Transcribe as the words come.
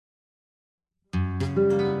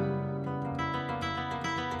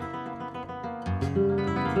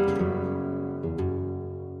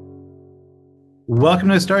Welcome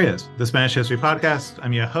to Historias, the Spanish history podcast.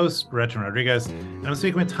 I'm your host, Bertrand Rodriguez, and I'm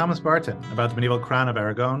speaking with Thomas Barton about the medieval Crown of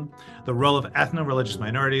Aragon, the role of ethno-religious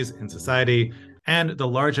minorities in society, and the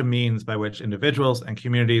larger means by which individuals and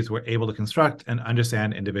communities were able to construct and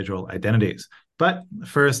understand individual identities. But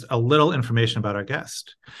first, a little information about our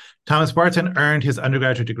guest. Thomas Barton earned his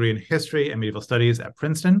undergraduate degree in history and medieval studies at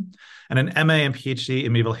Princeton and an MA and PhD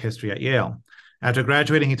in medieval history at Yale. After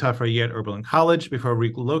graduating, he taught for a year at Oberlin College before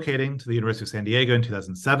relocating to the University of San Diego in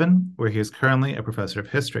 2007, where he is currently a professor of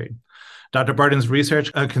history. Dr. Barton's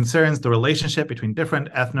research concerns the relationship between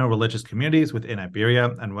different ethno-religious communities within Iberia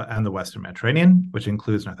and the Western Mediterranean, which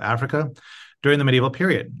includes North Africa, during the medieval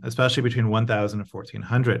period, especially between 1000 and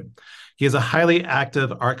 1400. He is a highly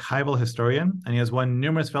active archival historian, and he has won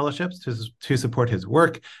numerous fellowships to support his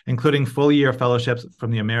work, including full-year fellowships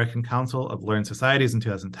from the American Council of Learned Societies in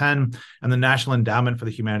 2010 and the National Endowment for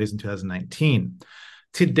the Humanities in 2019.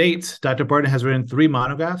 To date, Dr. Barton has written 3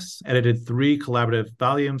 monographs, edited 3 collaborative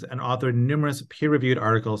volumes, and authored numerous peer-reviewed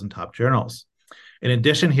articles in top journals. In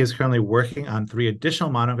addition, he is currently working on 3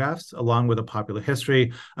 additional monographs, along with a popular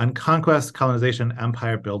history on conquest, colonization,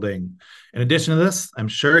 empire building. In addition to this, I'm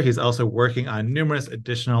sure he's also working on numerous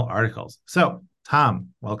additional articles. So, Tom,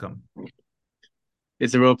 welcome.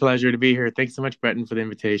 It's a real pleasure to be here. Thanks so much, Breton, for the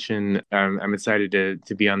invitation. I'm excited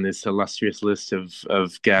to be on this illustrious list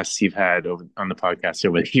of guests you've had on the podcast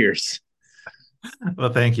over the years.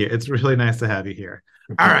 Well, thank you. It's really nice to have you here.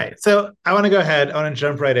 All right. So I want to go ahead. I want to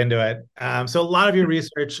jump right into it. So a lot of your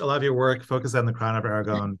research, a lot of your work focuses on the Crown of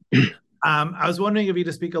Aragon. I was wondering if you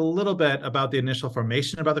could speak a little bit about the initial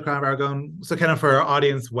formation about the Crown of Aragon. So kind of for our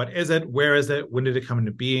audience, what is it? Where is it? When did it come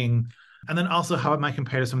into being? And then also how it might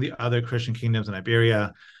compare to some of the other Christian kingdoms in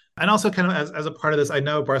Iberia. And also kind of as a part of this, I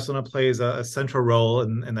know Barcelona plays a central role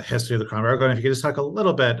in the history of the Crown of Aragon. If you could just talk a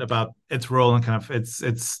little bit about its role and kind of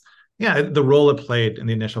the role it played in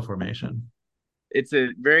the initial formation. It's a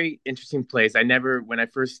very interesting place. When I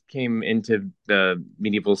first came into the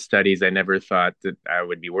medieval studies, I never thought that I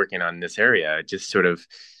would be working on this area.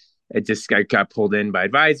 I got pulled in by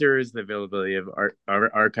advisors, the availability of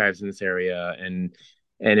archives in this area, and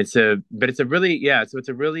it's a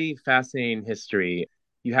really fascinating history.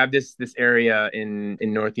 You have this area in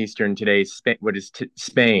northeastern today,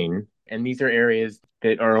 Spain, and these are areas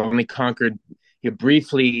that are only conquered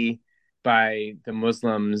briefly by the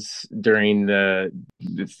Muslims during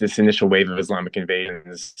this initial wave of Islamic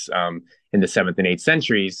invasions in the 7th and 8th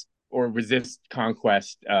centuries, or resist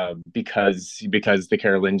conquest because the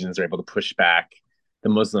Carolingians are able to push back the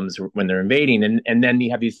Muslims when they're invading, and then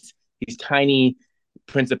you have these tiny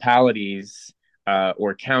principalities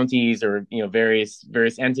or counties or various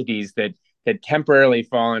entities that temporarily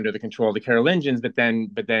fall under the control of the Carolingians, but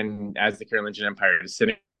then as the Carolingian Empire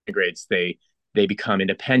disintegrates, they become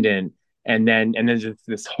independent. And then there's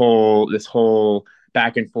this whole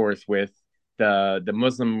back and forth with the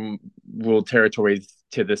Muslim ruled territories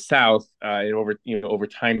to the south, and over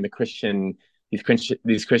time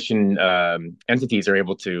these Christian entities are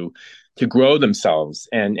able to grow themselves,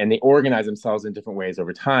 and they organize themselves in different ways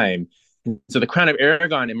over time. And so the Crown of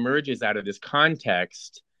Aragon emerges out of this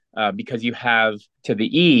context because you have to the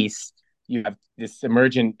east, you have this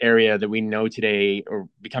emergent area that we know today, or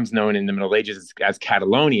becomes known in the Middle Ages as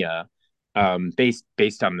Catalonia,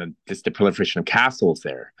 based on the proliferation of castles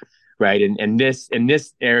there, right? And this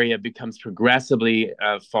area becomes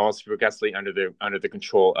falls progressively under the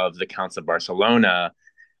control of the Counts of Barcelona.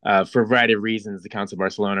 For a variety of reasons, the Counts of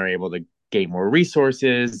Barcelona are able to gain more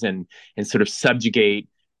resources and sort of subjugate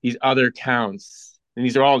these other counts. And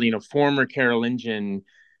these are all former Carolingian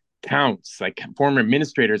counts, like former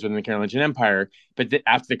administrators within the Carolingian Empire, but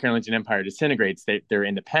after the Carolingian Empire disintegrates, they're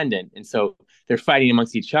independent, and so they're fighting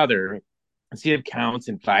amongst each other. So you have counts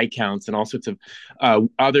and viscounts and all sorts of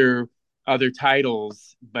other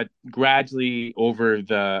titles, but gradually over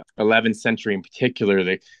the 11th century in particular,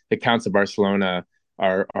 the Counts of Barcelona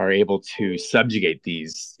are able to subjugate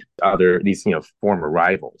these former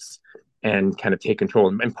rivals and kind of take control.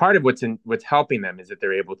 And part of what's helping them is that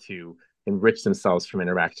they're able to enrich themselves from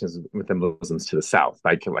interactions with the Muslims to the south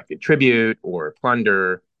by collecting tribute or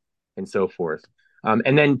plunder and so forth.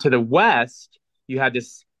 And then to the west, you have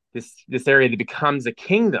this area that becomes a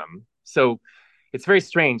kingdom. So it's very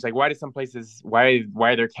strange. Like, why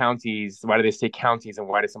are there counties? Why do they stay counties? And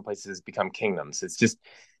why do some places become kingdoms? It's just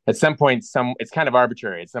at some point, it's kind of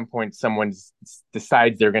arbitrary. At some point, someone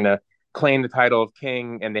decides they're going to claim the title of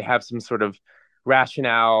king, and they have some sort of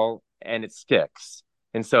rationale, and it sticks.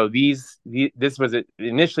 And so this was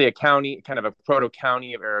initially a county, kind of a proto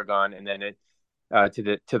county of Aragon, and then it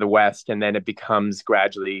to the west, and then it becomes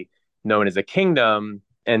gradually known as a kingdom.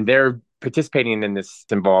 And their participating in this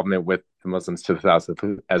involvement with the Muslims to the south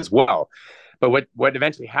as well. But what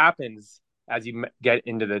eventually happens as you get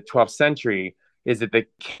into the 12th century is that the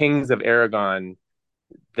kings of Aragon,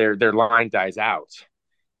 their line dies out,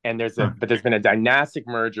 and there's been a dynastic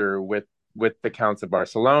merger with the counts of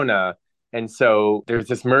Barcelona, and so there's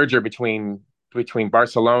this merger between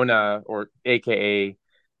Barcelona, or AKA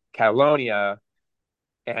Catalonia,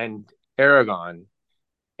 and Aragon,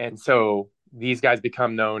 and so these guys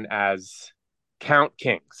become known as Count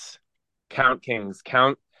Kings,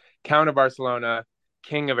 Count of Barcelona,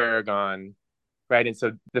 King of Aragon, right? And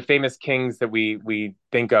so the famous kings that we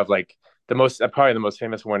think of, like the most probably the most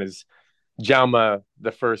famous one is Jaume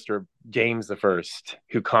the First, or James the First,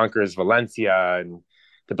 who conquers Valencia and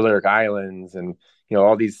the Balearic Islands, and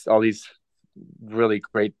all these really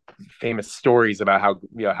great famous stories about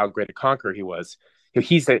how great a conqueror he was.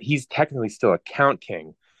 He's technically still a count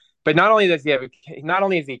king, but not only is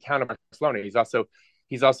he count of Barcelona, he's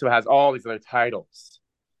also has all these other titles.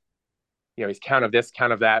 He's count of this,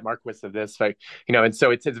 count of that, marquis of this, like, and so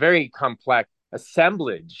it's a very complex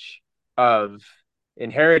assemblage of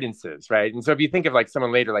inheritances, right? And so if you think of like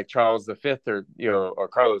someone later, like Charles V, or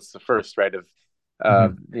Carlos I, right,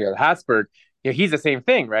 of Habsburg, he's the same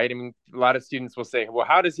thing, right? I mean, a lot of students will say, well,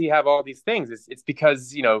 how does he have all these things? It's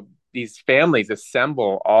because these families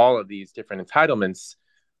assemble all of these different entitlements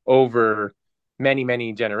over many,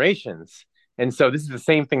 many generations. And so this is the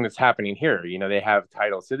same thing that's happening here. They have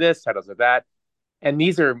titles to this, titles to that, and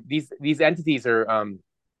these entities are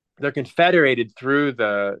they're confederated through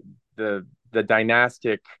the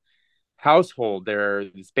dynastic household.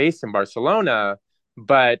 It's based in Barcelona,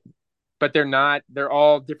 but they're not. They're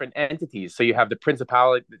all different entities. So you have the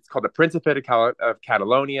Principality. It's called the Principate of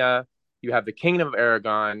Catalonia. You have the Kingdom of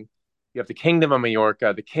Aragon. You have the Kingdom of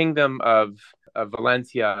Majorca, the Kingdom of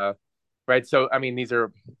Valencia, right? So I mean, these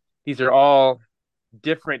are all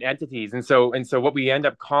different entities, and so what we end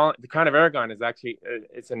up calling the Crown of Aragon is actually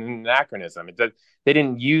it's an anachronism. They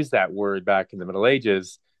didn't use that word back in the Middle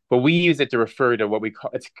Ages, but we use it to refer to what we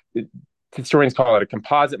call historians call it a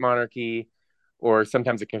composite monarchy, or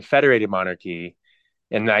sometimes a confederated monarchy.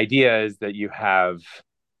 And the idea is that you have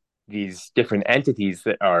these different entities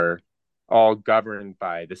that are all governed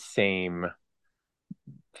by the same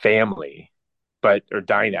family, or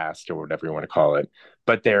dynast, or whatever you want to call it.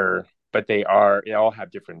 But they all have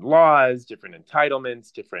different laws, different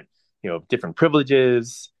entitlements, different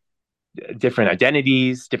privileges, different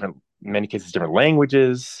identities, in many cases, different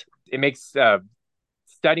languages. It makes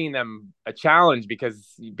studying them a challenge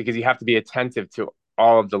because you have to be attentive to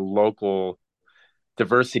all of the local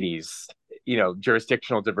diversities,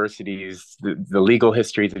 jurisdictional diversities, the legal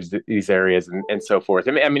histories of these areas, and so forth.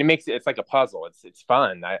 I mean, it's like a puzzle. It's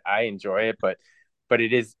fun. I enjoy it, but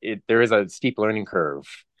there is a steep learning curve,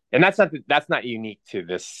 and that's not unique to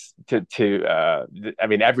this. I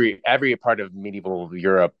mean, every part of medieval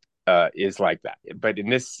Europe is like that. But in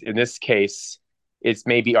this case, it's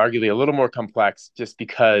maybe arguably a little more complex, just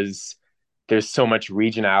because there's so much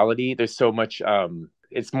regionality. There's so much.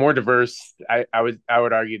 It's more diverse. I would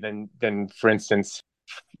argue than for instance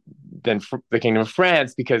the Kingdom of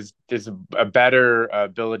France, because there's a better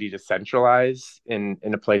ability to centralize in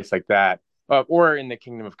a place like that, or in the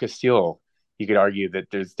Kingdom of Castile. You could argue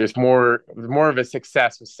that there's more of a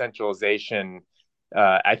success with centralization.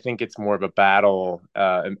 I think it's more of a battle,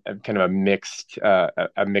 kind of a mixed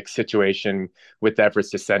situation, with efforts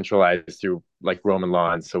to centralize through like Roman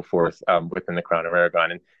law and so forth, within the Crown of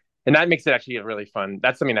Aragon, and that makes it actually a really fun.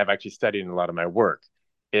 That's something I've actually studied in a lot of my work.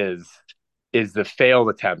 Is the failed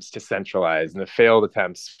attempts to centralize, and the failed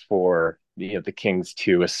attempts for the kings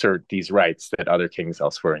to assert these rights that other kings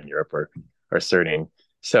elsewhere in Europe are asserting.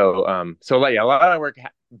 So yeah, a lot of my work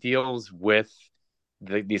deals with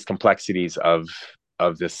these complexities of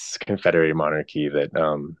this confederated monarchy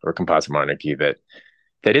or composite monarchy that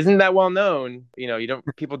isn't that well known. You don't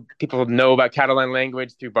people know about Catalan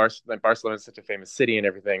language through Barcelona is such a famous city and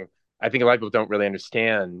everything. I think a lot of people don't really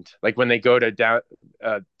understand. Like when they go to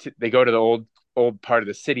they go to the old part of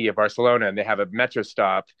the city of Barcelona, and they have a metro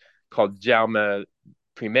stop called Jaume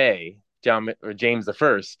I, or James the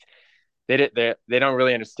First. They don't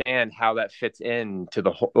really understand how that fits into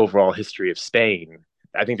the whole overall history of Spain.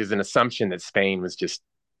 I think there's an assumption that Spain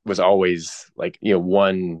was always like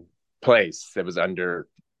one place that was under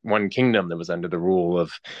one kingdom that was under the rule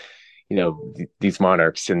of these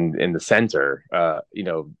monarchs in the center,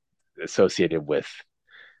 associated with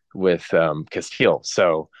Castile.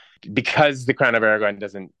 So because the Crown of Aragon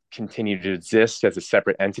doesn't continue to exist as a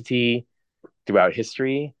separate entity throughout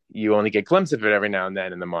history, you only get glimpses of it every now and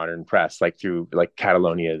then in the modern press, like through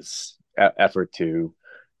Catalonia's effort to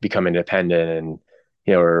become independent. And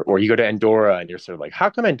or you go to Andorra and you're sort of like, how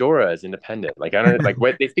come Andorra is independent? Like, I don't like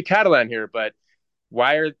what they speak Catalan here, but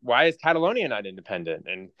why is Catalonia not independent?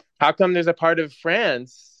 And how come there's a part of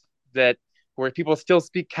France that where people still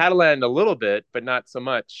speak Catalan a little bit, but not so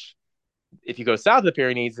much? If you go south of the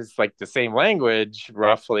Pyrenees, it's like the same language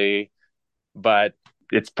roughly, but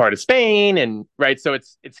it's part of Spain, and right. So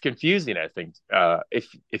it's confusing, I think,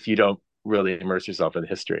 if you don't really immerse yourself in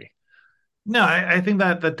history. No, I think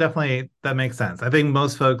that definitely that makes sense. I think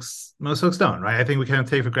most folks don't, right? I think we kind of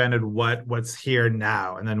take for granted what's here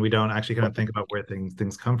now, and then we don't actually kind of think about where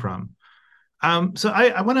things come from. So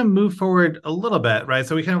I want to move forward a little bit, right?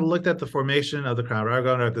 So we kind of looked at the formation of the Crown of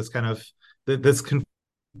Aragon, or this kind of this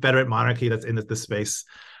Confederate monarchy that's in this space.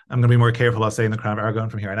 I'm going to be more careful about saying the Crown of Aragon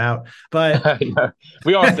from here on out. But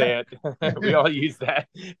We all say it. We all use that.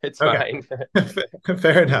 It's okay, fine.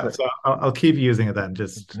 fair enough. So I'll keep using it then,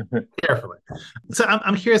 just carefully. So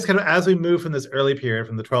I'm curious, kind of as we move from this early period,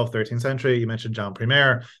 from the 12th, 13th century, you mentioned John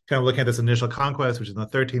Primer, kind of looking at this initial conquest, which is in the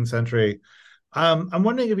 13th century. I'm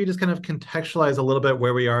wondering if you just kind of contextualize a little bit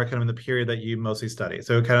where we are kind of in the period that you mostly study.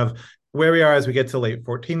 So kind of where we are as we get to late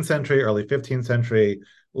 14th century, early 15th century,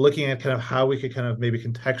 looking at kind of how we could kind of maybe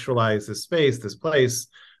contextualize this space, this place,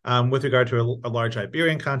 with regard to a large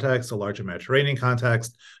Iberian context, a larger Mediterranean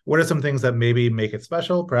context. What are some things that maybe make it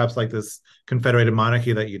special, perhaps like this confederated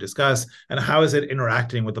monarchy that you discuss, and how is it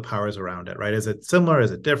interacting with the powers around it, right? Is it similar?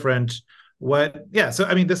 Is it different? Yeah, so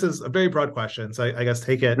I mean, this is a very broad question, so I guess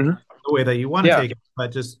take it Mhm. the way that you want to Yeah. take it,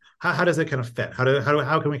 but just how does it kind of fit?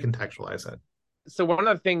 How can we contextualize it? So one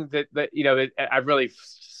of the things that I've really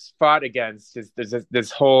fought against is there's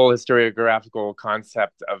this whole historiographical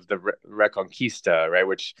concept of the Reconquista, right?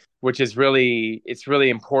 Which is really it's really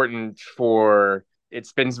important for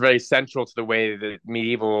it's been very central to the way that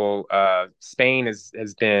medieval Spain has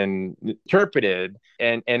been interpreted,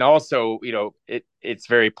 and also it's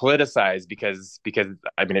very politicized because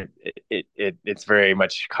I mean it's very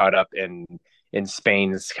much caught up in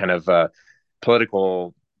Spain's kind of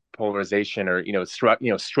political polarization, or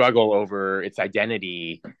struggle over its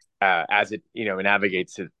identity as it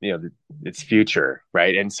navigates its future,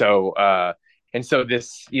 right? And so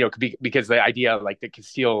this could be because the idea like the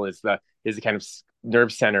Castile is the kind of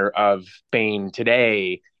nerve center of Spain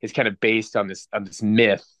today is kind of based on this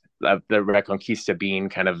myth of the Reconquista being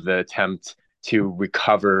kind of the attempt to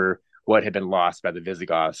recover what had been lost by the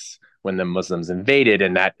Visigoths when the Muslims invaded,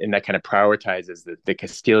 and that kind of prioritizes the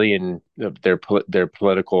Castilian their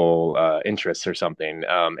political interests or something,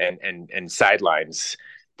 and sidelines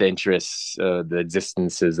the interests, the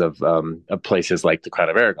existences of places like the Crown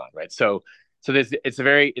of Aragon, right? So it's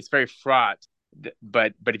very fraught.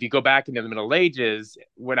 But if you go back into the Middle Ages,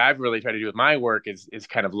 what I've really tried to do with my work is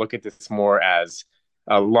kind of look at this more as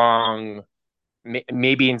a long,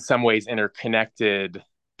 maybe in some ways interconnected,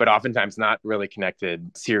 but oftentimes not really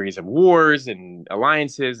connected series of wars and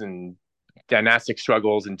alliances and dynastic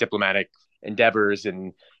struggles and diplomatic endeavors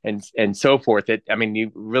and so forth. That I mean,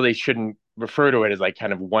 you really shouldn't refer to it as like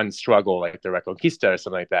kind of one struggle like the Reconquista or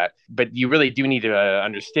something like that. But you really do need to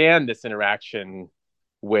understand this interaction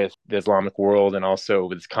with the Islamic world and also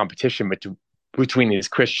with this competition between these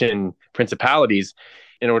Christian principalities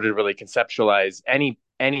in order to really conceptualize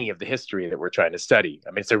any of the history that we're trying to study.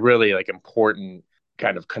 I mean, it's a really like important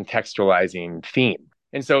kind of contextualizing theme.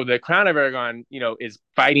 And so the Crown of Aragon, is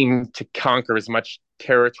fighting to conquer as much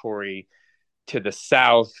territory to the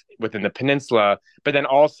south within the peninsula, but then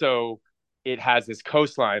also it has this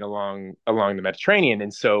coastline along the Mediterranean,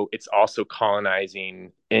 and so it's also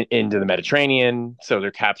colonizing into the Mediterranean. So they're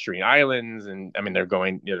capturing islands, and I mean they're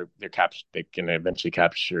going, they can eventually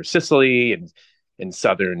capture Sicily and in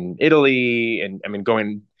southern Italy, and I mean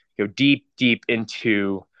going deep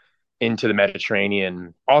into the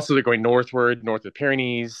Mediterranean. Also, they're going northward, north of the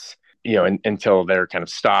Pyrenees, until they're kind of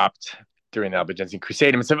stopped during the Albigensian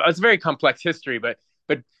Crusade. And so it's a very complex history, but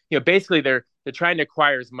basically they're trying to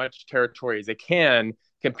acquire as much territory as they can,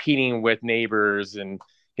 competing with neighbors and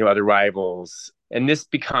other rivals. And this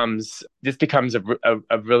becomes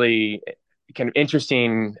a really kind of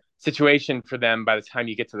interesting situation for them by the time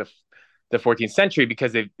you get to the 14th century,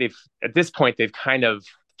 because they've at this point they've kind of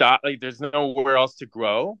stopped. Like there's nowhere else to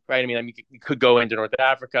grow, right? I mean, you could go into North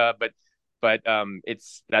Africa, but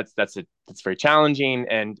it's very challenging,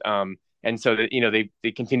 and so that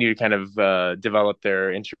they continue to kind of develop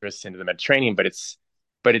their interests into the Mediterranean, but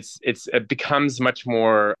it becomes much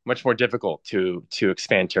more difficult to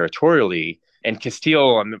expand territorially. And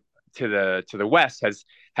Castile to the west has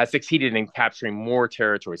succeeded in capturing more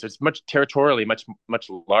territory, so it's much territorially much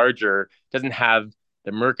larger. Doesn't have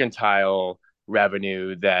the mercantile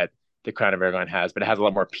revenue that the Crown of Aragon has, but it has a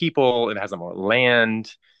lot more people, it has a lot more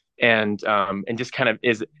land, and just kind of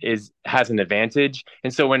is has an advantage.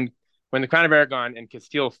 And so when the Crown of Aragon and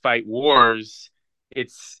Castile fight wars,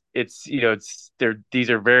 it's these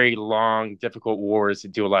are very long, difficult wars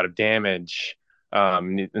that do a lot of damage. A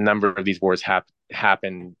number of these wars happen,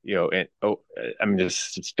 I mean,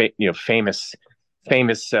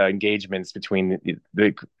 famous engagements between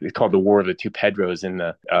it's called the War of the Two Pedros in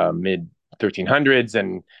the mid 1300s,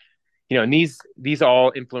 and these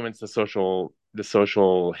all influence the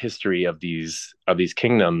social history of these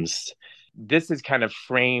kingdoms. This has kind of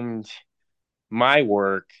framed my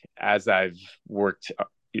work as I've worked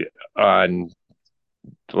on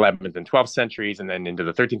the 11th and 12th centuries, and then into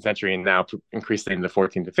the 13th century, and now increasingly in the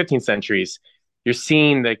 14th to 15th centuries. You're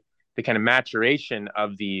seeing the kind of maturation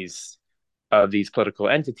of these political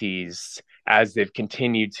entities as they've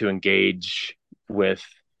continued to engage with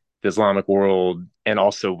the Islamic world and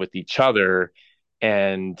also with each other,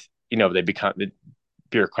 and they become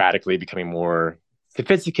bureaucratically becoming more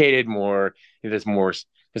sophisticated. There's more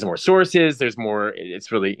sources. There's more.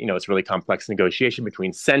 It's really complex negotiation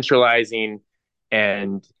between centralizing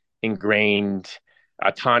and ingrained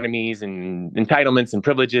autonomies and entitlements and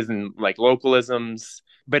privileges and like localisms.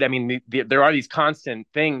 But I mean, there are these constant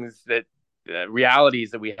things that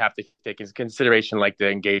realities that we have to take into consideration, like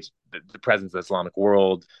the presence of the Islamic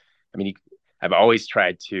world. I mean, I've always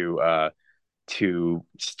tried to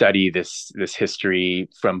study this history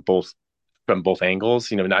from both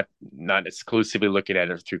angles. Not exclusively looking at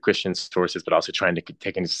it through Christian sources, but also trying to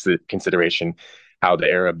take into consideration how the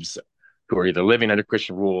Arabs who are either living under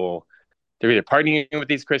Christian rule, they're either partnering with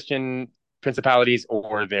these Christian principalities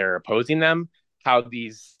or they're opposing them. How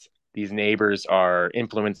these neighbors are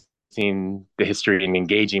influencing the history and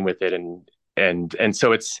engaging with it, and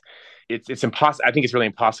so it's impossible. I think it's really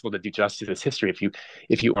impossible to do justice to this history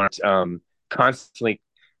if you aren't constantly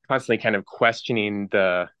kind of questioning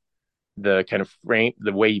the kind of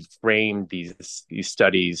the way you frame these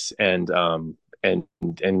studies, and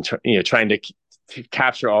trying to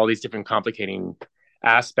capture all these different complicating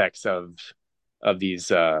aspects of these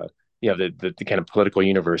the kind of political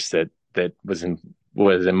universe that was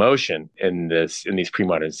in motion in these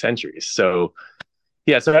pre-modern centuries. So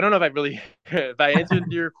yeah, so I don't know if I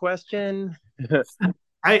answered your question.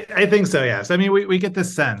 I think so, yes. I mean, we get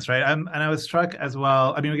this sense, right? And I was struck as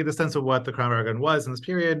well. I mean, we get the sense of what the Crown of Aragon was in this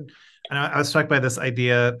period. And I was struck by this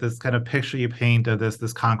idea, this kind of picture you paint of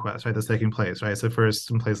this conquest, right? That's taking place, right? So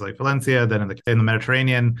first in places like Valencia, then in the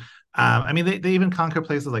Mediterranean. I mean, they even conquer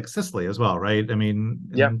places like Sicily as well, right? I mean,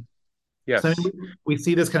 Yeah. so I Yes. mean, we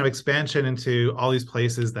see this kind of expansion into all these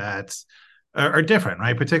places that are different,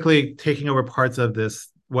 right? Particularly taking over parts of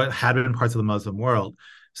what had been parts of the Muslim world.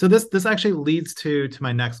 So this actually leads to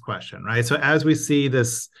my next question, right? So as we see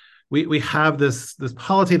this, we have this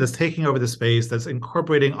polity that's taking over the space, that's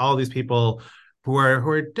incorporating all these people who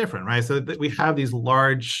are different, right? So that we have these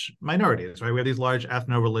large minorities, right? We have these large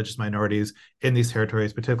ethno-religious minorities in these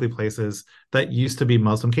territories, particularly places that used to be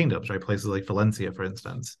Muslim kingdoms, right? Places like Valencia, for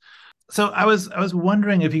instance. So I was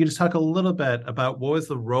wondering if you could just talk a little bit about what was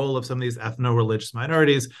the role of some of these ethno-religious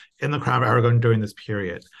minorities in the Crown of Aragon during this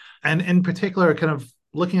period, and in particular, kind of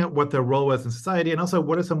looking at what their role was in society, and also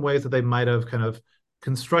what are some ways that they might have kind of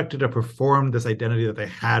constructed or performed this identity that they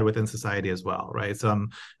had within society as well, right? So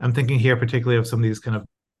I'm thinking here particularly of some of these kind of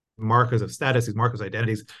markers of status, these markers of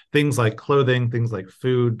identities, things like clothing, things like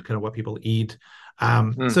food, kind of what people eat.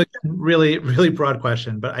 So really, really broad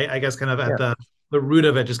question, but I guess kind of at Yeah. the root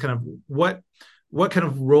of it, just kind of what kind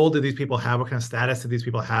of role do these people have? What kind of status do these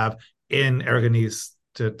people have in Aragonese,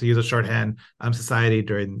 to use a shorthand, society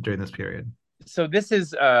during this period? So this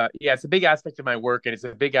is it's a big aspect of my work, and it's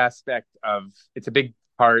a big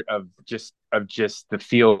part of just the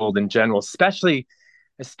field in general, especially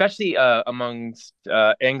amongst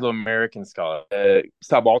Anglo-American scholars,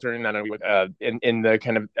 subaltern, I don't know, in the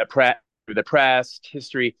kind of the pressed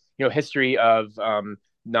history, history of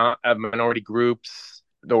not of minority groups,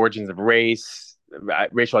 the origins of race,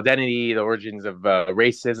 racial identity, the origins of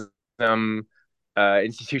racism,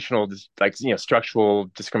 institutional, like,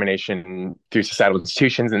 structural discrimination through societal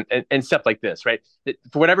institutions, and stuff like this, right?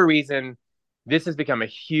 For whatever reason, this has become a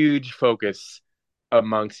huge focus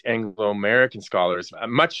amongst Anglo-American scholars,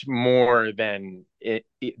 much more than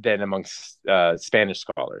amongst Spanish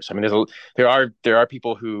scholars. I mean, there are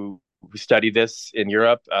people who study this in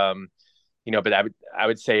Europe, but I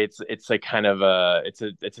would say it's like kind of it's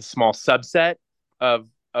a small subset of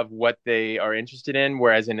what they are interested in,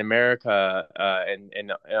 whereas in America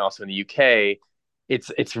and also in the UK,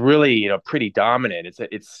 it's really pretty dominant.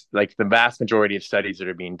 It's like the vast majority of studies that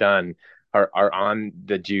are being done are on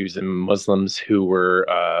the Jews and Muslims who were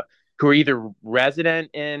either resident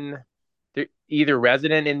in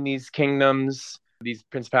these kingdoms, these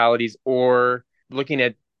principalities, or looking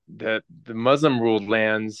at the Muslim ruled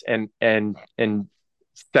lands and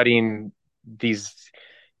studying these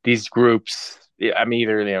these groups. I mean,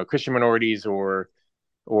 either Christian minorities or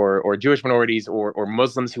Jewish minorities or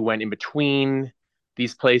Muslims who went in between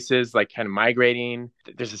these places, like kind of migrating.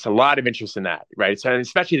 There's just a lot of interest in that, right? So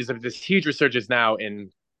especially there's this huge resurgence now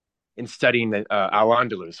in studying the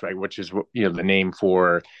Al-Andalus, right, which is the name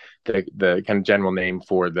for the kind of general name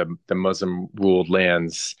for the Muslim ruled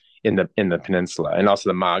lands in the peninsula, and also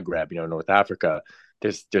the Maghreb, North Africa.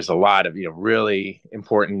 There's a lot of really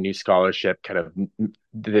important new scholarship kind of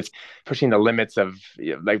that's pushing the limits of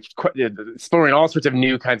like exploring all sorts of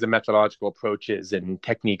new kinds of methodological approaches and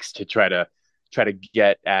techniques to try to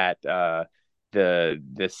get at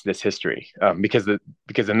this history, because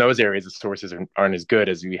in those areas the sources aren't as good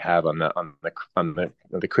as we have on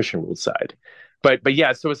the Christian ruled side. But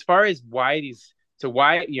yeah, so as far as why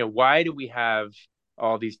do we have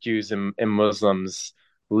all these Jews and Muslims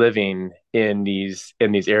living in these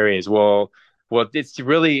areas? Well, it's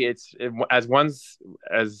as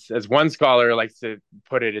one scholar likes to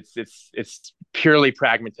put it, it's purely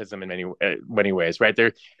pragmatism in many ways, right?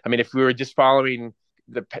 I mean, if we were just following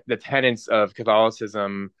the tenets of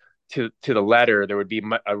Catholicism to the letter, there would be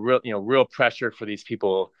a real pressure for these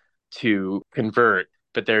people to convert.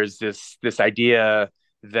 But there's this idea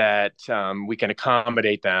that we can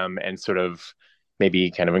accommodate them and sort of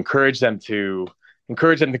maybe kind of encourage them to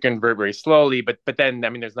convert very slowly. But then, I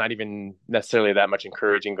mean, there's not even necessarily that much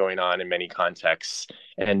encouraging going on in many contexts.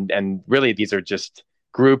 And really, these are just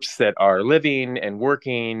groups that are living and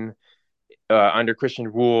working under Christian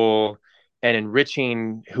rule and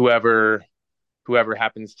enriching whoever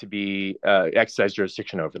happens to be exercise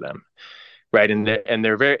jurisdiction over them, right? And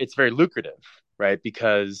it's very lucrative, right?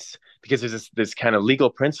 Because there's this kind of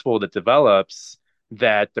legal principle that develops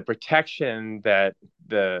that the protection that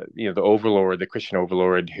the overlord, the Christian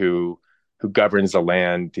overlord who governs the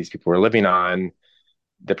land these people are living on,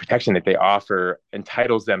 the protection that they offer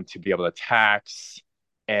entitles them to be able to tax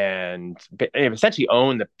and essentially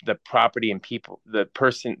own the property and people, the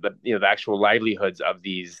actual livelihoods of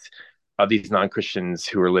these non-Christians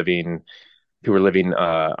who are living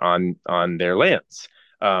on their lands.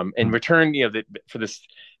 In return,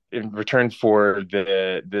 in return for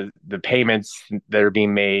the payments that are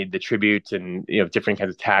being made, the tribute and different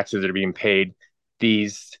kinds of taxes that are being paid,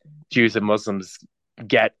 these Jews and Muslims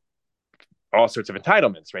get all sorts of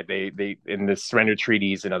entitlements, right? They in the surrender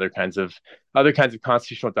treaties and other kinds of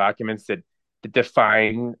constitutional documents that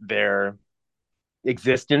define their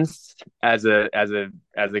existence as a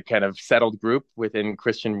kind of settled group within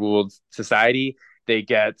Christian ruled society. They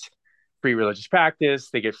get free religious practice,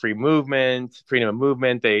 they get freedom of movement.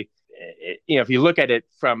 If you look at it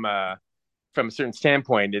from a certain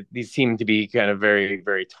standpoint, these seem to be kind of very,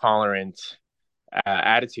 very tolerant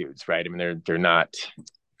attitudes, right? I mean, they're not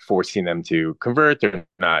forcing them to convert. They're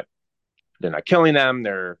not killing them.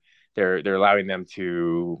 They're allowing them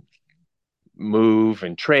to move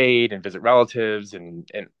and trade and visit relatives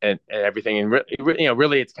and everything. And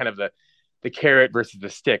really, it's kind of the carrot versus the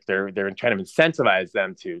stick. They're trying to incentivize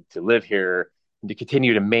them to live here and to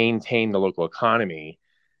continue to maintain the local economy,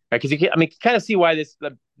 right? Because you can kind of see why this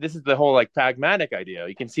is the whole like pragmatic idea.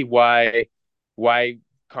 You can see why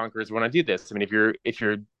conquerors want to do this. I mean, if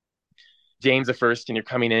you're James I and you're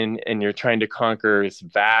coming in and you're trying to conquer this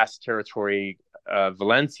vast territory of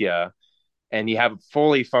Valencia, and you have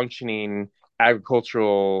fully functioning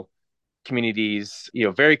agricultural communities,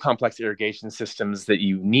 very complex irrigation systems that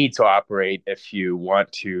you need to operate if you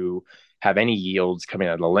want to have any yields coming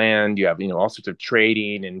out of the land. You have, all sorts of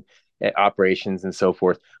trading and operations and so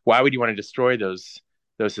forth. Why would you want to destroy those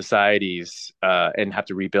societies and have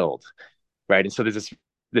to rebuild, right? And so there's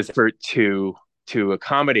this effort to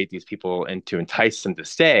accommodate these people and to entice them to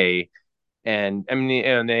stay. And I mean,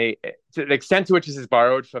 to the extent to which this is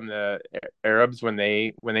borrowed from the Arabs when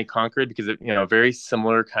they conquered, because a very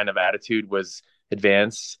similar kind of attitude was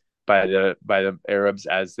advanced by the Arabs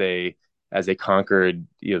as they conquered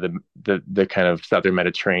the kind of southern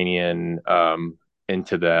Mediterranean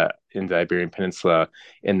into the Iberian Peninsula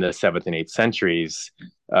in the 7th and 8th centuries.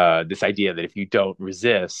 This idea that if you don't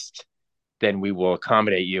resist, then we will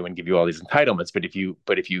accommodate you and give you all these entitlements. But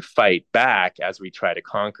if you fight back as we try to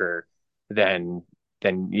conquer, then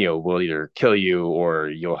we'll either kill you or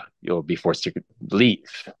you'll be forced to leave,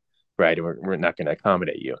 right? And we're not going to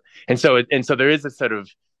accommodate you. And so there is this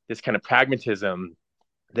kind of pragmatism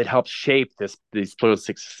that helps shape these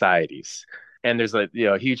pluralistic societies. and there's a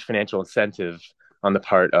huge financial incentive on the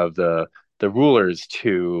part of the rulers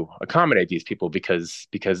to accommodate these people because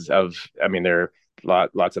of, I mean, there are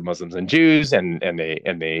lots of Muslims and Jews, and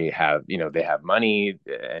they have, they have money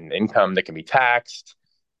and income that can be taxed.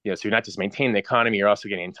 So you're not just maintaining the economy, you're also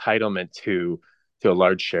getting entitlement to a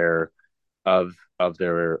large share of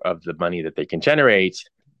the money that they can generate.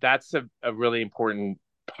 That's a really important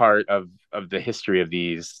part of the history of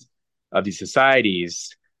these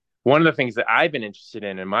societies. One of the things that I've been interested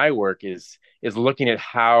in my work is looking at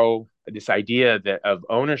how this idea that of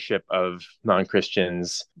ownership of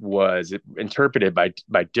non-Christians was interpreted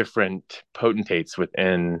by different potentates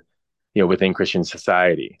within Christian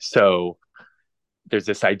society. So there's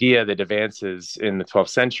this idea that advances in the 12th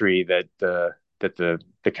century that the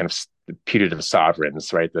kind of the putative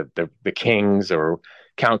sovereigns, right, the kings or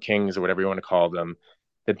count kings or whatever you want to call them,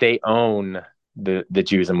 that they own the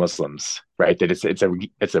Jews and Muslims, right? That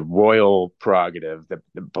it's a royal prerogative that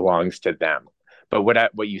belongs to them. But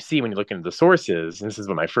what you see when you look into the sources, and this is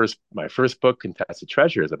what my first book, Contested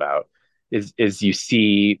Treasure, is about, is you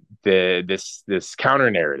see this counter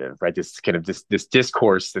narrative, right? This kind of this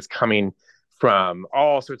discourse that's coming from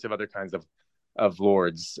all sorts of other kinds of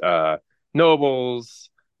lords, nobles.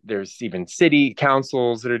 There's even city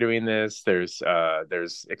councils that are doing this. There's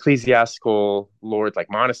ecclesiastical lords like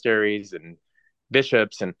monasteries and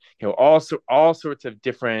bishops, and all sorts of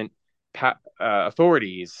different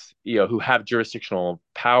authorities, who have jurisdictional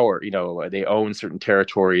power. They own certain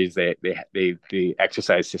territories. They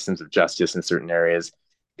exercise systems of justice in certain areas,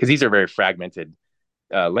 because these are very fragmented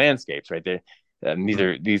landscapes, right?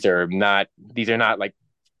 These are not like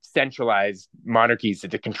centralized monarchies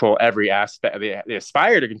that control every aspect. They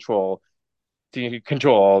aspire to control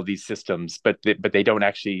all these systems, but they don't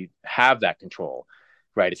actually have that control,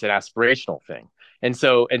 right? It's an aspirational thing. And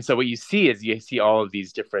so what you see is you see all of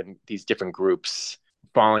these different groups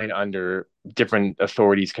falling under different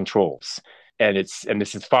authorities' controls, and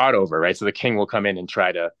this is fought over, right? So the king will come in and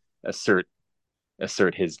try to assert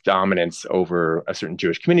his dominance over a certain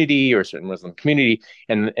Jewish community or a certain Muslim community,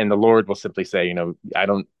 and the Lord will simply say, I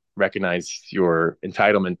don't recognize your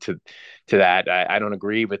entitlement to that. I don't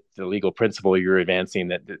agree with the legal principle you're advancing,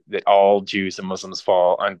 that all Jews and Muslims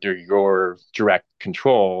fall under your direct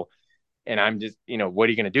control. And I'm just, what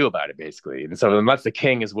are you going to do about it, basically? And so unless the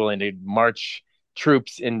king is willing to march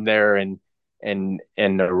troops in there and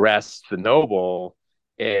arrest the noble,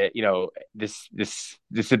 this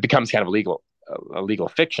it becomes kind of a legal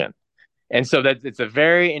fiction. And so that it's a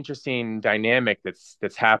very interesting dynamic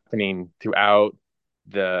that's happening throughout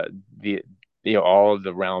the all of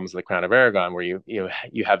the realms of the Crown of Aragon, where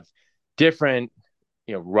you have different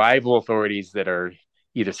rival authorities that are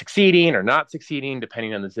either succeeding or not succeeding,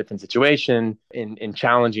 depending on the different situation, in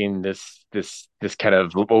challenging this kind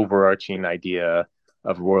of overarching idea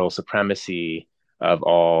of royal supremacy of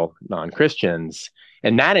all non-Christians.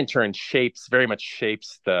 And that in turn very much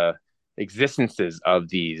shapes the existences of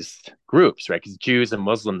these groups, right? Because Jews and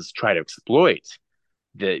Muslims try to exploit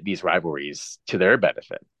these rivalries to their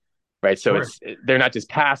benefit, right? So Sure. they're not just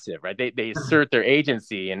passive, right? They assert their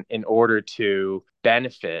agency in order to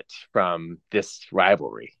benefit from this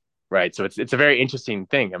rivalry, right? So it's a very interesting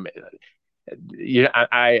thing. I mean,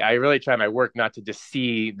 I really try my work not to just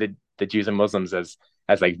see the Jews and Muslims as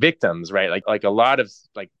like victims, right? Like a lot of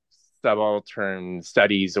like subaltern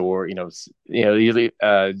studies, or usually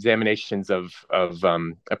examinations of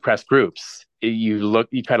oppressed groups. You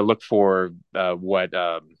try to look for what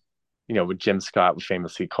Jim Scott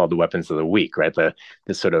famously called the weapons of the weak, right? The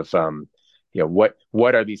sort of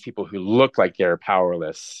what are these people who look like they're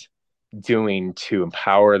powerless doing to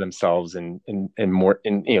empower themselves in more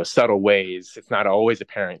subtle ways. It's not always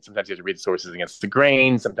apparent. Sometimes you have to read the sources against the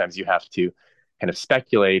grain. Sometimes you have to kind of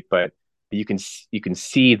speculate, but you can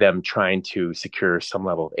see them trying to secure some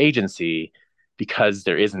level of agency, because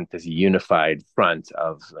there isn't this unified front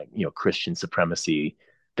of Christian supremacy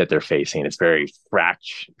that they're facing. It's very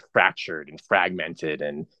fractured and fragmented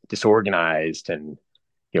and disorganized and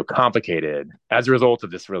complicated as a result of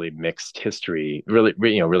this really mixed history,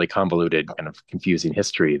 really convoluted, kind of confusing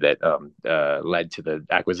history that led to the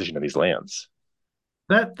acquisition of these lands.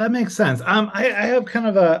 That makes sense. I have kind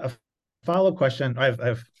of a follow-up question. I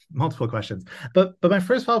have multiple questions, but my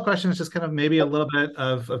first follow-up question is just kind of maybe a little bit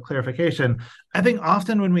of clarification. I think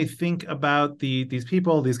often when we think about these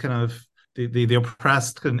people, these kind of the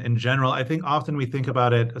oppressed in general, I think often we think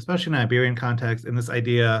about it, especially in an Iberian context, in this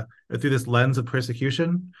idea through this lens of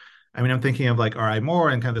persecution. I mean, I'm thinking of like R.I. Moore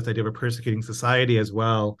and kind of this idea of a persecuting society as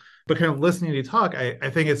well. But kind of listening to you talk, I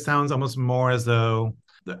think it sounds almost more as though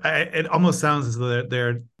it almost sounds as though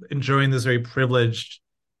they're enjoying this very privileged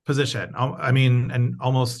position. I mean, and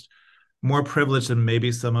almost more privileged than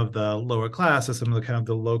maybe some of the lower class or some of the kind of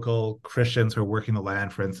the local Christians who are working the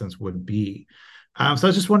land, for instance, would be. So I was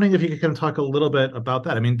just wondering if you could kind of talk a little bit about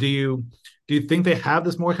that. I mean, do you think they have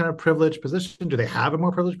this more kind of privileged position? Do they have a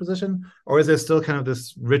more privileged position, or is there still kind of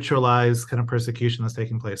this ritualized kind of persecution that's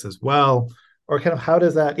taking place as well? Or kind of how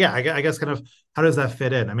does that? Yeah, I guess kind of how does that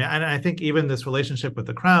fit in? I mean, I think even this relationship with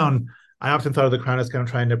the crown, I often thought of the crown as kind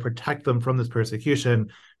of trying to protect them from this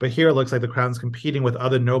persecution, but here it looks like the crown's competing with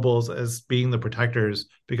other nobles as being the protectors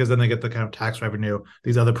because then they get the kind of tax revenue,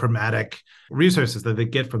 these other pragmatic resources that they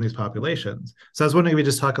get from these populations. So I was wondering if we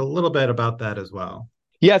just talk a little bit about that as well.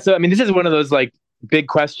 Yeah, so I mean, this is one of those like big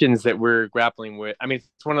questions that we're grappling with. I mean,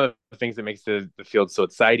 it's one of the things that makes the field so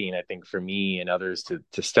exciting, I think, for me and others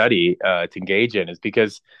to study, to engage in, is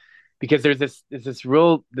because there's this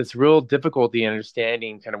real difficulty in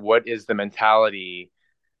understanding kind of what is the mentality,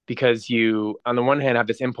 because you on the one hand have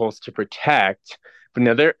this impulse to protect, but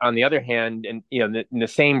on the other hand, and in the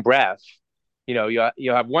same breath,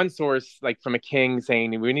 you have one source like from a king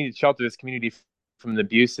saying we need to shelter this community from the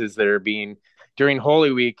abuses that are being during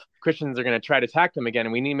Holy Week. Christians are going to try to attack them again,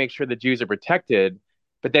 and we need to make sure the Jews are protected.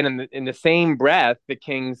 But then in the same breath, the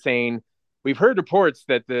king saying, "We've heard reports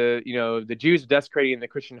that the Jews are desecrating the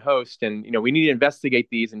Christian host, and we need to investigate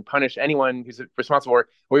these and punish anyone who's responsible." Or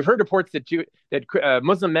we've heard reports that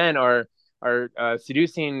Muslim men are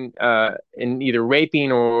seducing and either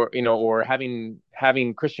raping or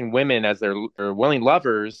having Christian women as their willing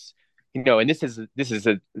lovers. And this is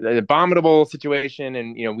an abominable situation,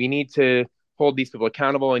 and we need to hold these people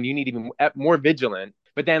accountable, and you need to be more vigilant.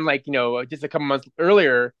 But then, like just a couple months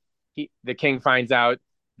earlier, the king finds out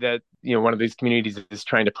that one of these communities is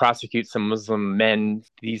trying to prosecute some Muslim men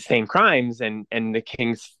these same crimes, and the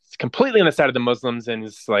king's completely on the side of the Muslims and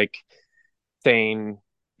is like saying,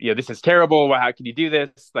 this is terrible. How could you do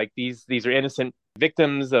this? Like these are innocent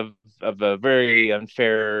victims of a very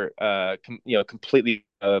unfair, completely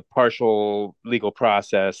partial legal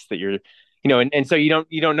process that and so you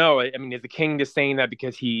don't know. I mean, is the king just saying that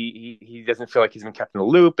because he doesn't feel like he's been kept in the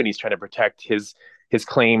loop and he's trying to protect his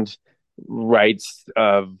claimed rights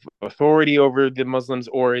of authority over the Muslims,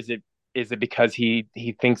 or is it because he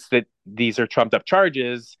thinks that these are trumped up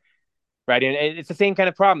charges, right? And it's the same kind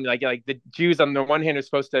of problem. Like the Jews on the one hand are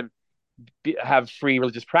supposed to have free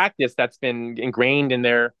religious practice that's been ingrained in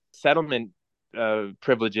their settlement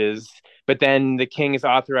privileges, but then the king is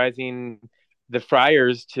authorizing the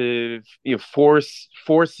friars to force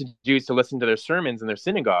Jews to listen to their sermons in their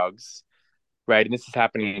synagogues, right? And this is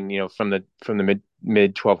happening, from the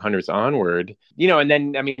mid 1200s onward, and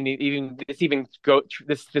then I mean,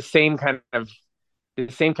 the same kind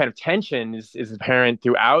of tension is apparent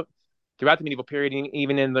throughout the medieval period, and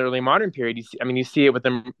even in the early modern period. You see it with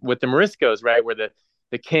the Moriscos, right, where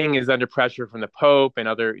the king is under pressure from the Pope and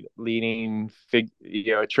other leading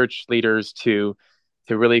church leaders to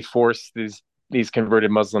really force these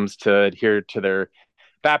converted Muslims to adhere to their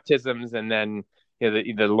baptisms, and then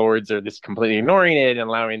the lords are just completely ignoring it and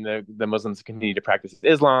allowing the Muslims to continue to practice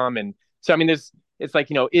Islam. And so I mean, it's like,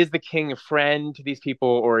 is the king a friend to these people,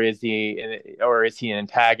 or is he an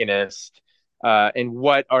antagonist? And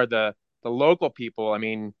what are the local people?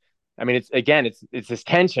 It's this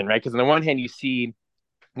tension, right? Because on the one hand, you see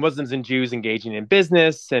Muslims and Jews engaging in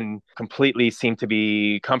business and completely seem to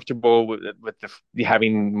be comfortable with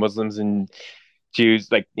having Muslims and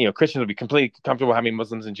Jews, like Christians would be completely comfortable having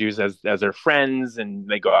Muslims and Jews as their friends, and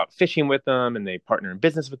they go out fishing with them and they partner in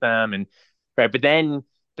business with them, and right. But then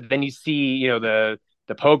you see the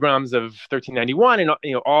pogroms of 1391, and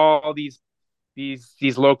all these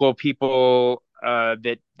local people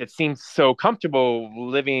that seem so comfortable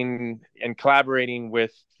living and collaborating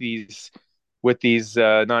with these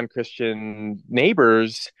non-Christian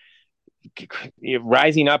neighbors,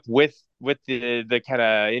 rising up with the kind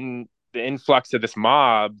of the influx of this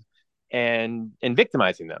mob and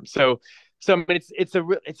victimizing them. So I mean, it's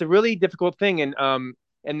a really difficult thing, and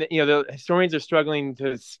the historians are struggling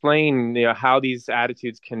to explain how these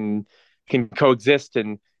attitudes can coexist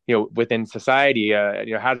and within society.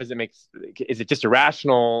 How does it make? Is it just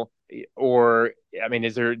irrational, or I mean,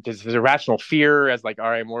 is there irrational fear, as like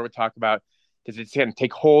R.A. Moore would talk about? Does it kind of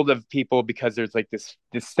take hold of people because there's like this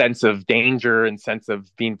sense of danger and sense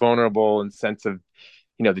of being vulnerable and sense of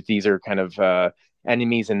that these are kind of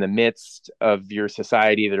enemies in the midst of your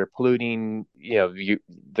society that are polluting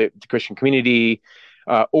the Christian community,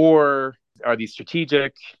 or are these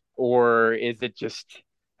strategic, or is it just?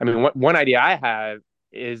 I mean, one idea I have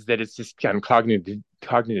is that it's just kind of cognitive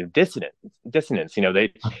dissonance.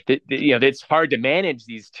 It's hard to manage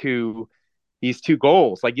these two these two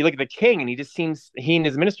goals. Like you look at the king, and he and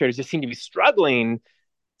his administrators just seem to be struggling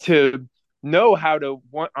to know how to,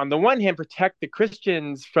 on the one hand, protect the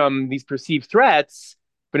Christians from these perceived threats,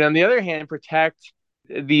 but on the other hand, protect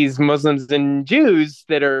these Muslims and Jews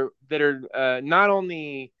that are not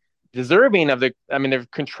only deserving of the, I mean, they're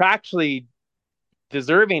contractually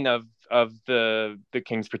deserving of the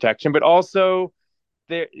king's protection, but also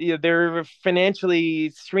they're financially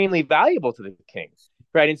extremely valuable to the king,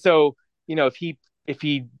 right? And so, if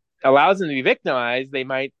he allows them to be victimized, they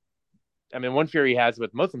might. I mean, one fear he has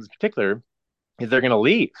with Muslims in particular is they're going to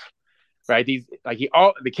leave, right?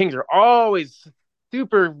 The kings are always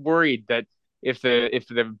super worried that if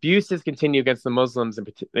the abuses continue against the Muslims,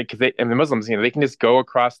 because the Muslims, they can just go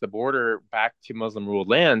across the border back to Muslim ruled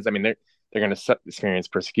lands. I mean, they're going to experience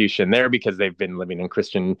persecution there because they've been living in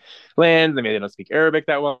Christian lands. I mean, they don't speak Arabic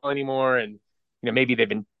that well anymore, and maybe they've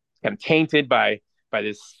been kind of tainted by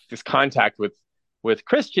this contact with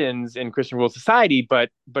Christians in Christian ruled society. But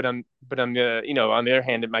on the other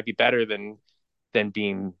hand, it might be better than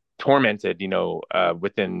being tormented,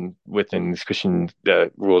 within Christian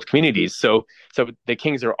ruled communities. So the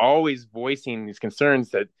kings are always voicing these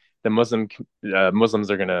concerns that the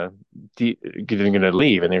Muslims are going to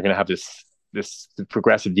leave, and they're going to have this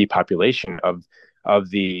progressive depopulation of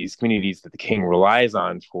these communities that the king relies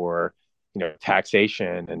on for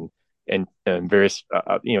taxation and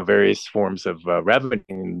various forms of revenue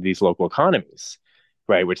in these local economies,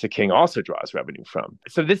 right, which the king also draws revenue from.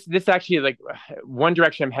 So this actually, like, one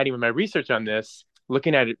direction I'm heading with my research on this,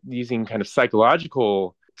 looking at it using kind of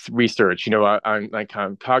psychological research, on like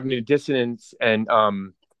cognitive dissonance, and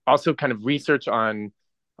also kind of research on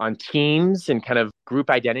teams and kind of group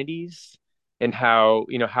identities, and how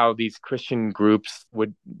these Christian groups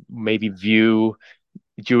would maybe view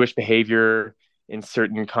Jewish behavior in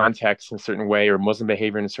certain contexts in a certain way, or Muslim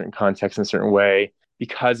behavior in a certain context in a certain way,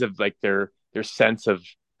 because of like their sense of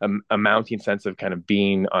a mounting sense of kind of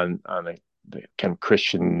being on the kind of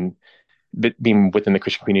Christian, being within the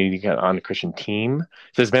Christian community, kind of on the Christian team. So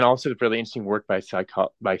there's been also really interesting work by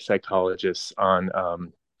psychologists on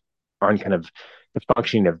kind of the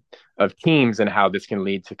functioning of teams, and how this can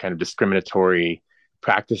lead to kind of discriminatory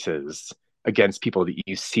practices against people that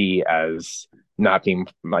you see as not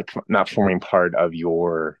forming part of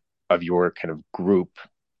your kind of group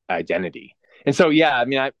identity. And so, yeah, I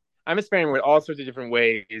mean, I'm experimenting with all sorts of different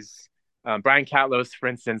ways. Brian Catlos, for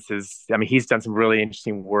instance, he's done some really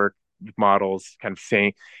interesting work with models, kind of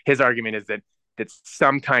saying his argument is that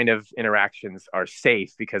some kind of interactions are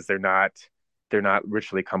safe because they're not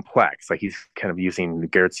ritually complex. Like, he's kind of using the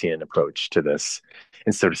Geertzian approach to this,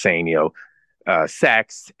 and sort of saying,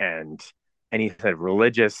 sex and any kind of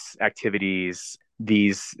religious activities,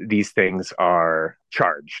 these things are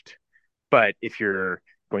charged. But if you're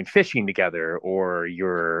going fishing together, or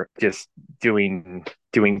you're just doing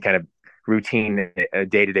kind of routine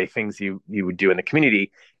day-to-day things you would do in the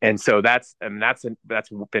community. And so that's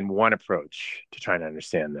been one approach to trying to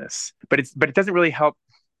understand this. But it doesn't really help.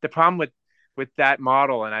 The problem with that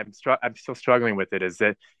model, and I'm still struggling with it, is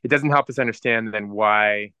that it doesn't help us understand then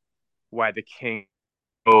why the king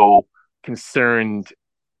so concerned,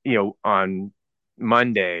 on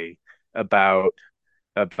Monday about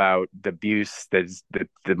the abuse that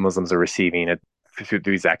the Muslims are receiving through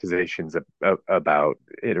these accusations about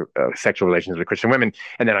sexual relations with Christian women,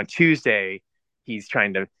 and then on Tuesday he's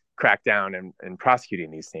trying to crack down and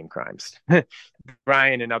prosecuting these same crimes.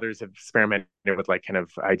 Brian and others have experimented with like kind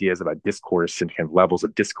of ideas about discourse and kind of levels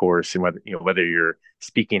of discourse, and whether you're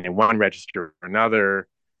speaking in one register or another.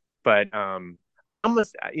 But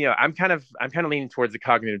almost, I'm kind of leaning towards the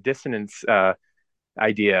cognitive dissonance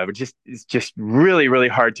idea, which is just really, really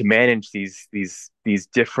hard to manage these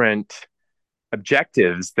different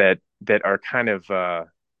objectives that are kind of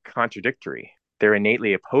contradictory. They're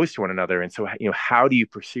innately opposed to one another, and so how do you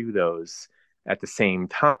pursue those at the same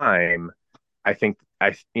time? I think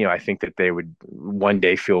that they would one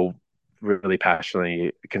day feel really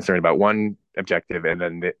passionately concerned about one objective, and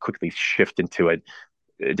then they quickly shift into a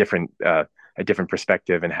different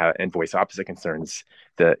perspective, and voice opposite concerns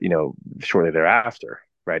shortly thereafter.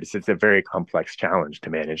 Right? It's a very complex challenge to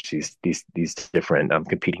manage these different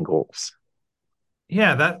competing goals.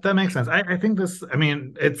 Yeah, that makes sense. I think this, I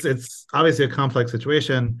mean, it's obviously a complex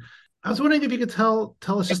situation. I was wondering if you could tell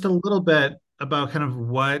us just a little bit about kind of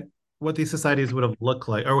what these societies would have looked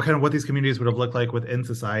like, or kind of what these communities would have looked like within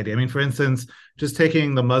society. I mean, for instance, just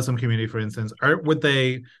taking the Muslim community, for instance, would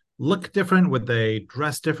they look different? Would they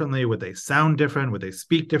dress differently? Would they sound different? Would they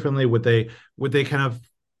speak differently? Would they kind of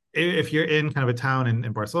if you're in kind of a town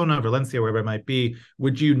in Barcelona, Valencia, wherever it might be,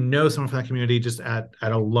 would you know someone from that community just at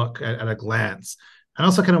a look, at a glance? And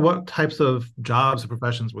also kind of what types of jobs or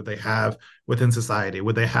professions would they have within society?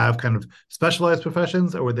 Would they have kind of specialized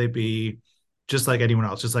professions, or would they be just like anyone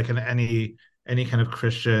else, just like any kind of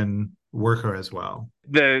Christian worker as well?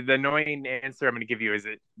 The annoying answer I'm going to give you is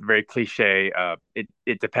a very cliche.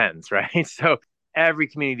 It depends, right? So every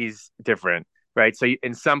community is different, right? So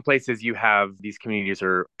in some places you have these communities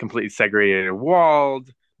are completely segregated and walled,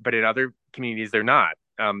 but in other communities they're not.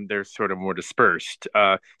 They're sort of more dispersed.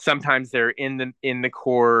 Sometimes they're in the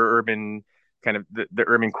core urban, kind of the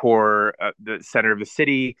urban core, the center of the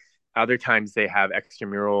city. Other times they have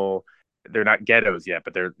extramural. They're not ghettos yet,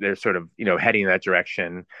 but they're sort of heading in that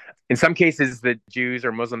direction. In some cases, the Jews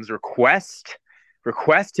or Muslims request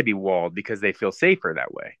to be walled because they feel safer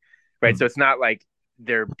that way, right? Hmm. So it's not like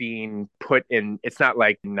they're being put in. It's not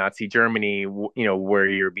like Nazi Germany, where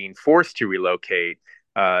you're being forced to relocate.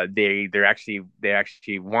 They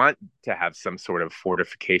actually want to have some sort of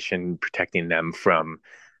fortification protecting them from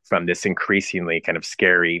this increasingly kind of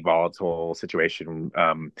scary, volatile situation,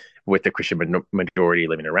 with the Christian majority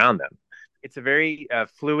living around them. It's a very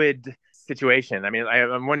fluid situation. I mean,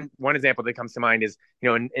 one example that comes to mind is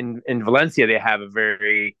in Valencia they have a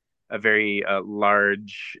very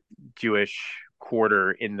large Jewish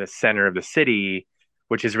quarter in the center of the city,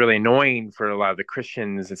 which is really annoying for a lot of the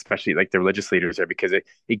Christians, especially like the religious leaders there, because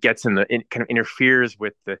it gets it kind of interferes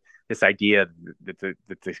with this idea that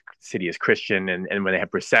the city is Christian, and when they have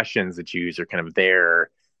processions, the Jews are kind of there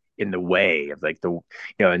in the way of like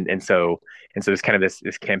and so there's kind of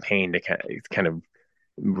this campaign to kind of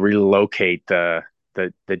relocate the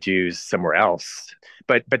Jews somewhere else.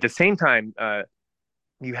 But at the same time,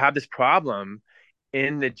 you have this problem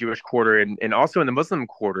in the Jewish quarter and also in the Muslim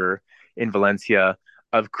quarter in Valencia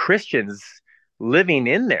of Christians living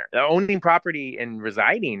in there, owning property and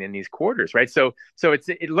residing in these quarters, right? So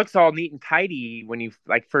it looks all neat and tidy when you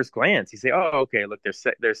like first glance. You say, oh, okay, look,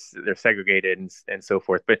 they're segregated and so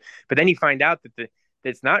forth. But then you find out that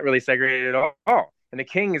it's not really segregated at all. And the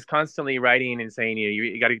king is constantly writing and saying,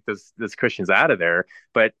 you got to get those Christians out of there.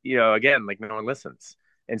 But again, like no one listens.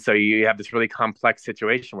 And so you have this really complex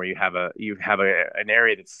situation where you have an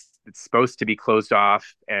area that's supposed to be closed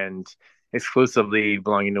off and exclusively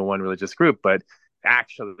belonging to one religious group, but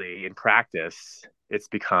actually in practice it's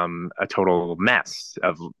become a total mess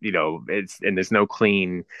of and there's no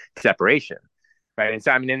clean separation, right? And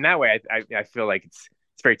so I mean in that way I feel like it's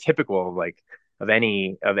very typical of like of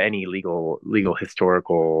any legal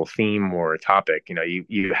historical theme or topic.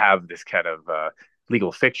 You have this kind of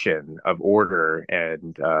legal fiction of order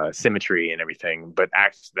and symmetry and everything, but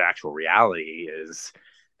the actual reality is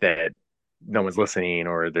that no one's listening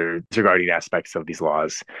or they're disregarding aspects of these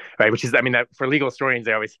laws, right? Which is, I mean, that for legal historians,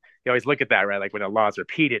 they always look at that, right? Like when a law is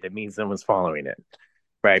repeated, it means no one's following it,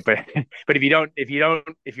 right? But but if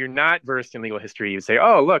you're not versed in legal history, you say,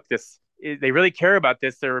 oh, look, they really care about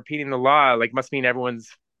this. They're repeating the law. Like must mean everyone's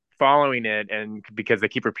following it, and because they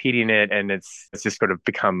keep repeating it, and it's just sort of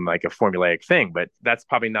become like a formulaic thing. But that's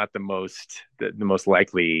probably not the most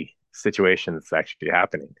likely situation that's actually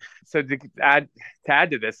happening. So to add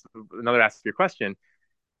to this, another aspect of your question,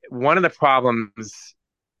 one of the problems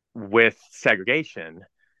with segregation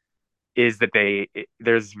is that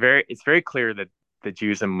it's very clear that the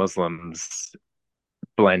Jews and Muslims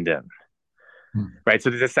blend in, Hmm. right? So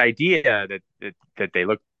there's this idea that they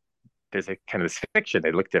look there's a kind of this fiction,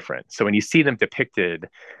 they look different. So when you see them depicted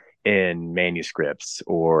in manuscripts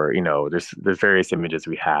or there's various images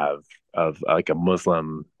we have of like a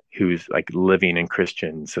Muslim who's like living in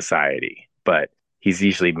Christian society, but he's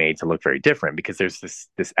usually made to look very different because there's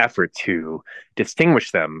this effort to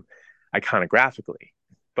distinguish them iconographically.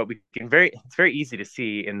 But it's very easy to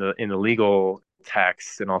see in the legal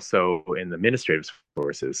texts and also in the administrative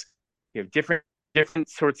sources. You have different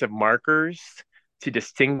sorts of markers to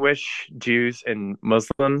distinguish Jews and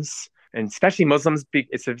Muslims, and especially Muslims.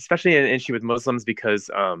 It's especially an issue with Muslims because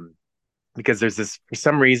for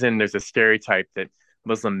some reason there's a stereotype that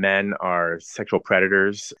Muslim men are sexual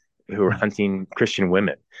predators who are hunting Christian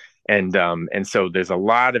women, and so there's a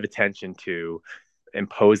lot of attention to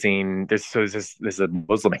imposing. There's a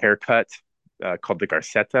Muslim haircut called the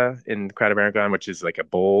garceta in Crown of Aragon, which is like a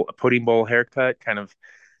pudding bowl haircut, kind of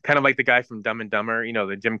like the guy from Dumb and Dumber,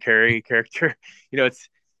 the Jim Carrey character.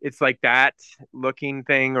 It's like that looking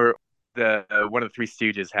thing, or the one of the Three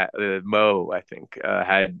Stooges had Mo, I think,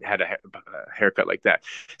 had a haircut like that.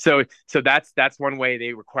 So that's one way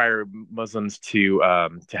they require Muslims to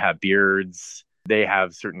have beards. They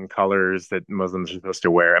have certain colors that Muslims are supposed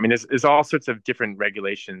to wear. I mean, there's all sorts of different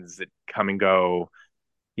regulations that come and go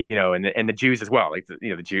and the Jews as well. Like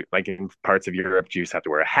the Jew, like in parts of Europe, Jews have to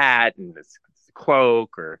wear a hat and a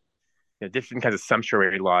cloak, or different kinds of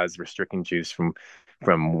sumptuary laws restricting Jews from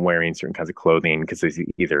wearing certain kinds of clothing because there's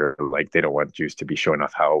either like they don't want Jews to be showing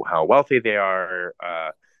off how wealthy they are,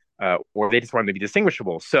 or they just want them to be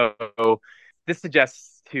distinguishable. So this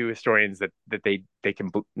suggests to historians that they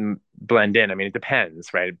can blend in. I mean, it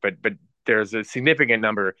depends, right? But there's a significant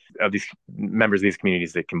number of these members of these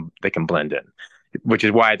communities that can blend in, which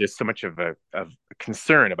is why there's so much of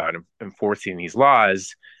concern about enforcing these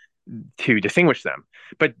laws to distinguish them.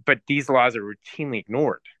 But these laws are routinely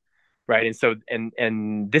ignored, right? And so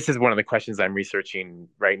and this is one of the questions I'm researching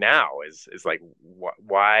right now is like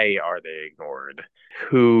why are they ignored?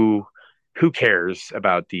 Who who cares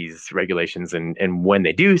about these regulations, and when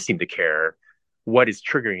they do seem to care, what is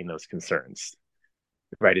triggering those concerns?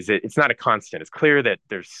 Right? It's not a constant. It's clear that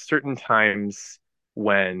there's certain times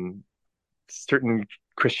when certain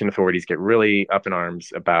Christian authorities get really up in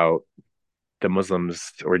arms about the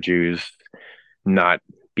Muslims or Jews not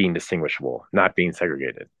being distinguishable, not being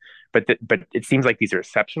segregated. But it seems like these are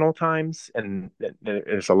exceptional times, and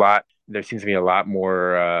there seems to be a lot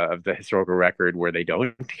more of the historical record where they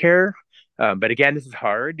don't care. But again, this is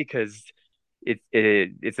hard because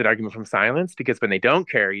it's an argument from silence, because when they don't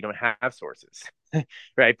care, you don't have sources,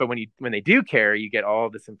 right? But when they do care, you get all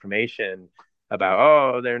this information about,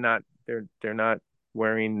 oh, they're not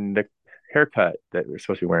wearing the haircut that we're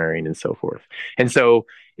supposed to be wearing, and so forth. And so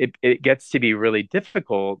it gets to be really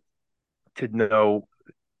difficult to know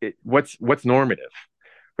what's normative,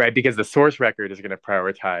 right? Because the source record is going to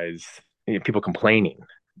prioritize people complaining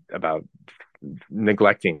about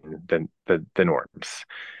neglecting the norms,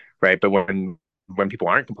 right? But when people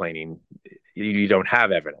aren't complaining, you don't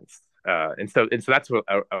have evidence, and so that's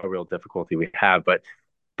a real difficulty we have. But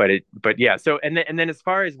yeah. So and then as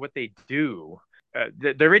far as what they do,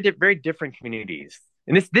 they're very different communities,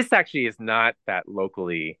 and this actually is not that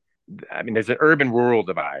locally. I mean, there's an urban-rural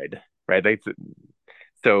divide, right?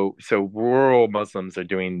 So rural Muslims are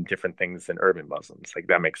doing different things than urban Muslims. Like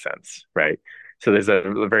that makes sense, right? So there's a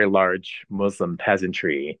very large Muslim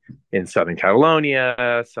peasantry in southern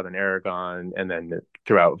Catalonia, southern Aragon, and then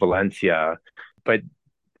throughout Valencia. But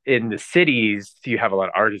in the cities, you have a lot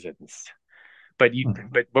of artisans. But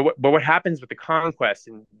what happens with the conquest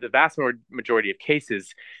in the vast majority of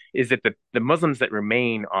cases is that the Muslims that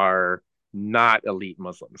remain are not elite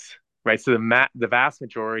Muslims, right? So the vast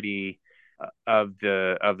majority of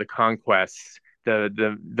the conquests,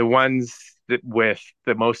 the ones that with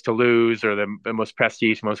the most to lose, or the most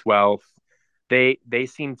prestige, most wealth, they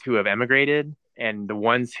seem to have emigrated, and the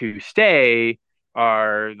ones who stay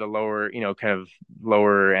are the lower, kind of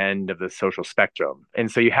lower end of the social spectrum.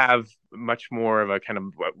 And so you have much more of a kind of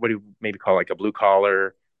what do you maybe call like a blue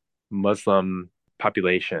collar Muslim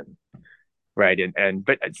population, right?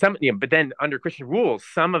 But then under Christian rules,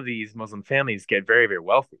 some of these Muslim families get very, very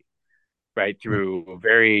wealthy, right, through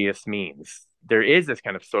various means. There is this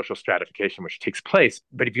kind of social stratification which takes place.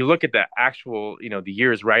 But if you look at the actual, the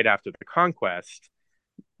years right after the conquest,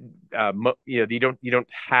 you don't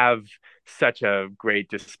have such a great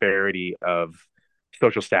disparity of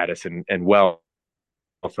social status and wealth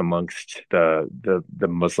amongst the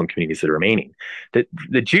Muslim communities that are remaining.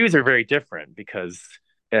 The Jews are very different because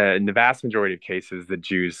in the vast majority of cases, the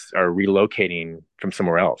Jews are relocating from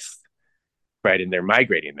somewhere else, right, and they're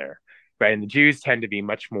migrating there, right, and the Jews tend to be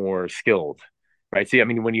much more skilled, right. So I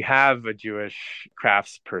mean, when you have a Jewish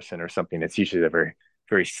craftsperson or something, it's usually they're very,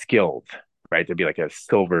 very skilled, right. There'd be like a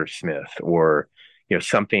silversmith, or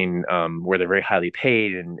something where they're very highly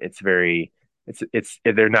paid, and it's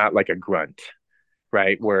they're not like a grunt,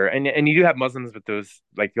 right. And you do have Muslims with those,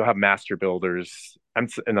 like you'll have master builders.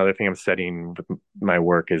 Another thing I'm studying with my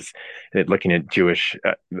work is looking at Jewish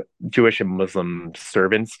and Muslim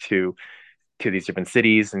servants to these different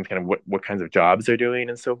cities, and kind of what kinds of jobs they're doing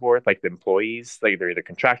and so forth, like the employees, like they're either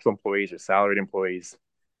contractual employees or salaried employees.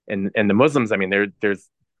 And the Muslims, I mean, there's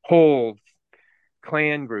whole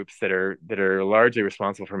clan groups that are largely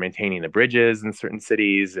responsible for maintaining the bridges in certain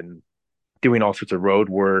cities and doing all sorts of road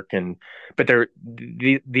work. But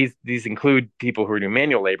these include people who are doing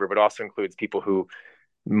manual labor, but also includes people who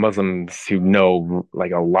Muslims who know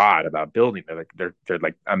like a lot about building. They're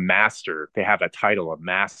like a master. They have a title of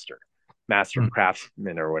master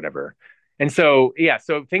craftsman or whatever. And so yeah,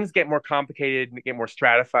 so things get more complicated and get more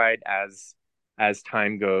stratified as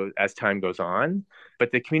time goes on.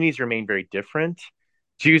 But the communities remain very different.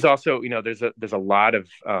 Jews also, there's a lot of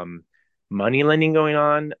money lending going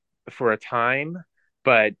on for a time,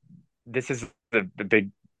 but this is the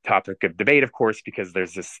big topic of debate, of course, because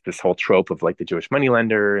there's this whole trope of like the Jewish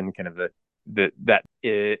moneylender and kind of that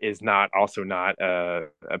is not also not a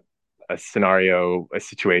scenario, a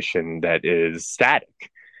situation that is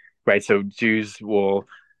static, right? So Jews will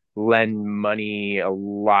lend money a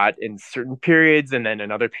lot in certain periods, and then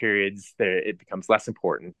in other periods, it becomes less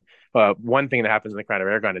important. One thing that happens in the Crown of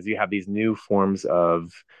Aragon is you have these new forms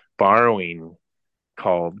of borrowing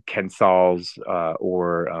called kensals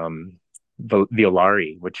or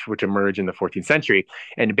violari, which emerge in the 14th century,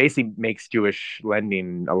 and it basically makes Jewish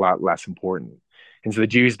lending a lot less important. And so the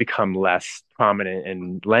Jews become less prominent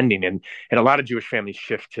in lending, and a lot of Jewish families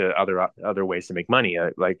shift to other ways to make money,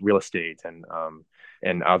 like real estate and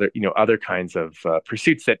other kinds of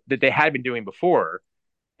pursuits that they had been doing before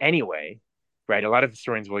anyway, right? A lot of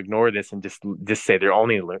historians will ignore this and just say they're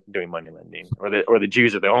only doing money lending, or the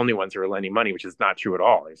Jews are the only ones who are lending money, which is not true at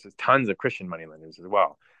all. There's tons of Christian money lenders as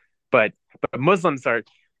well, but Muslims are,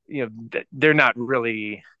 they're not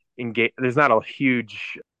really engaged. There's not a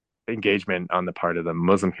huge engagement on the part of the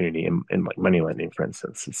Muslim community in like money lending, for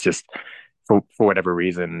instance. It's just for whatever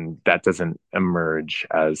reason that doesn't emerge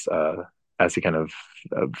as a kind of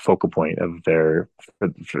focal point of for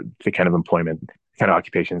the kind of employment, kind of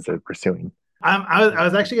occupations they're pursuing. I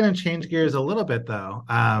was actually going to change gears a little bit though,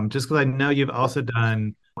 just because I know you've also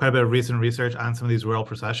done quite a bit of recent research on some of these royal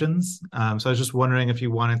processions. So I was just wondering if you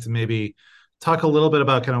wanted to maybe talk a little bit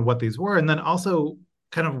about kind of what these were, and then also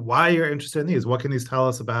kind of why you're interested in these. What can these tell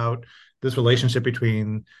us about this relationship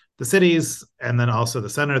between the cities and then also the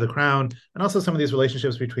center, the crown, and also some of these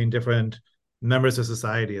relationships between different members of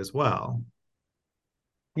society as well?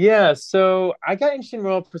 Yeah, so I got interested in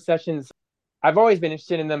royal processions. I've always been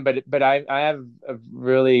interested in them, but I have a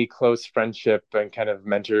really close friendship and kind of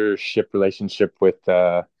mentorship relationship with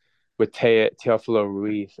Teofilo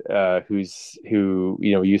Ruiz, who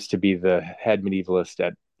used to be the head medievalist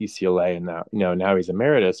at UCLA, and now he's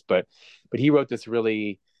emeritus. But he wrote this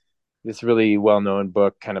really well known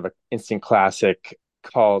book, kind of an instant classic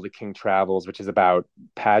called The King Travels, which is about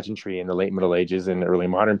pageantry in the late Middle Ages and early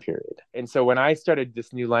modern period. And so when I started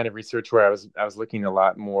this new line of research where I was looking a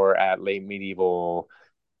lot more at late medieval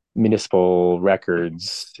municipal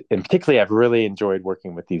records, and particularly I've really enjoyed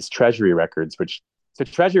working with these treasury records, which so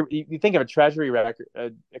treasury, you think of a treasury record,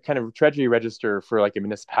 a kind of treasury register for like a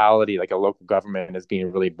municipality, like a local government, as being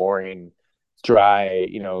really boring, dry,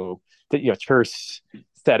 terse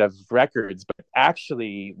set of records. But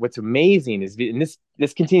actually, what's amazing is, and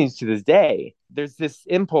this continues to this day, there's this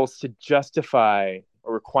impulse to justify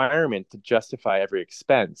a requirement to justify every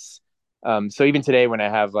expense. So even today, when I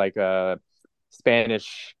have like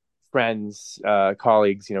Spanish friends,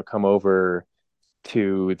 colleagues, come over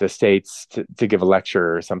to the States to give a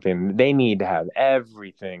lecture or something, they need to have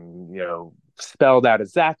everything, spelled out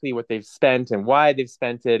exactly what they've spent and why they've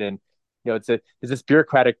spent it. And, there's this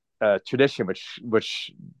bureaucratic tradition,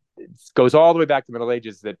 which goes all the way back to the Middle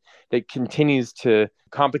Ages, that continues to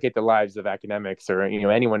complicate the lives of academics or,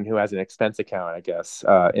 anyone who has an expense account, I guess,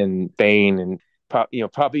 in Spain and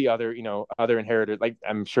probably other inheritors. Like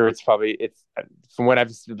I'm sure it's from what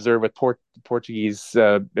I've observed with Portuguese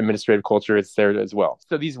administrative culture, it's there as well.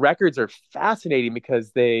 So these records are fascinating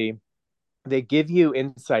because they give you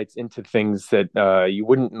insights into things that you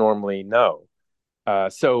wouldn't normally know.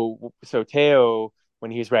 So Teo,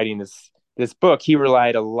 when he was writing this book, he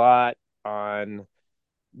relied a lot on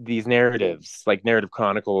these narratives, like narrative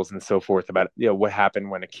chronicles and so forth, about what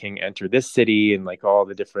happened when a king entered this city, and like all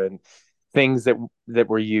the different things that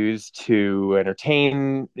were used to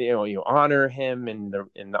entertain, honor him in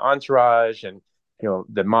the entourage, and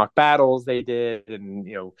the mock battles they did, and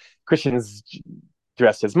Christians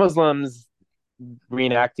dressed as Muslims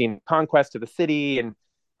reenacting conquest of the city and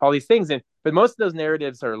all these things. And but most of those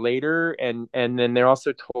narratives are later, and then they're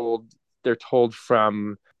told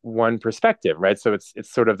from one perspective, right? So it's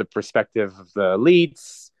sort of the perspective of the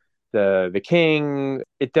elites, the king.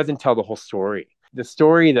 It doesn't tell the whole story. The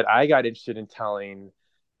story that I got interested in telling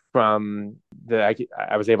from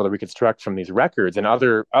I was able to reconstruct from these records and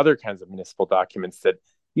other kinds of municipal documents that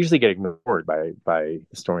usually get ignored by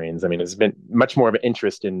historians. I mean, there's been much more of an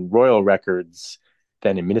interest in royal records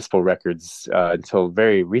than in municipal records until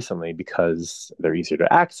very recently, because they're easier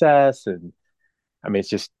to access. And I mean, it's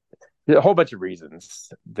just a whole bunch of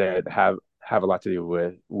reasons that have a lot to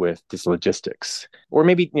do with just logistics, or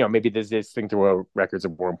maybe there's this thing the royal records are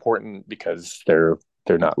more important because they're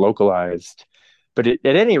not localized. But at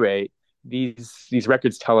any rate, these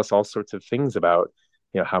records tell us all sorts of things about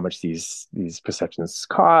how much these processions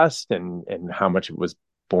cost, and how much it was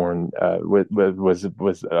borne was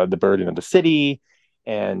the burden of the city,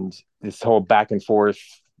 and this whole back and forth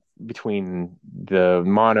between the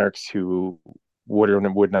monarchs who would or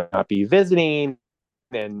would not be visiting,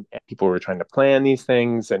 and people were trying to plan these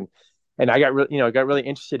things, and I got got really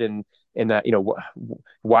interested in that.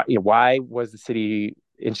 Why was the city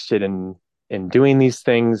interested in doing these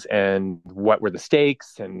things, and what were the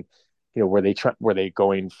stakes, and were they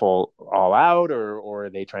going full all out, or are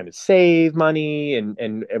they trying to save money,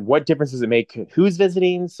 and what difference does it make who's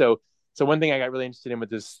visiting? So one thing I got really interested in with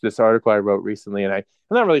this article I wrote recently, and I'm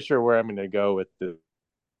not really sure where I'm going to go with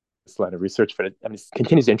this line of research, but it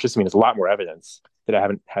continues to interest me. There's a lot more evidence that I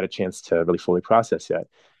haven't had a chance to really fully process yet.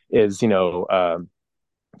 Is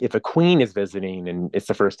if a queen is visiting and it's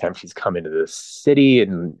the first time she's come into the city,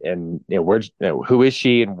 and who is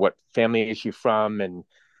she and what family is she from, and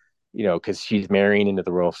because she's marrying into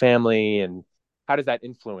the royal family, and how does that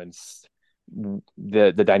influence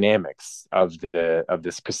the dynamics of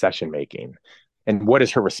this procession making, and what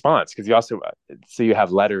is her response? Because you also so you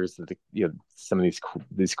have letters that some of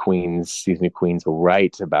these new queens will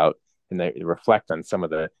write about, and they reflect on some of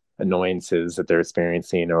the annoyances that they're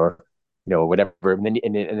experiencing, or whatever, and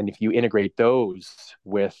then if you integrate those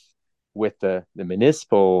with the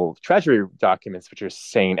municipal treasury documents, which are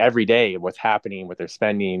saying every day what's happening, what they're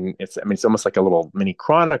spending. It's almost like a little mini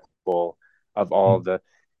chronicle of all the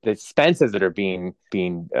expenses that are being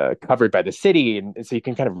covered by the city, and so you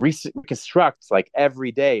can kind of reconstruct like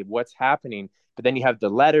every day what's happening. But then you have the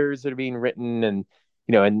letters that are being written, and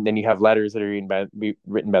then you have letters that are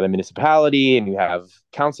written by the municipality, and you have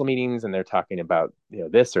council meetings, and they're talking about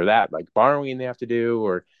this or that, like borrowing they have to do,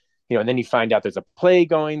 or and then you find out there's a plague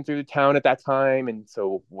going through the town at that time, and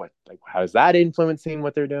so how is that influencing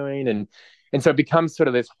what they're doing, and so it becomes sort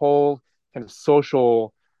of this whole kind of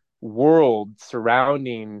social world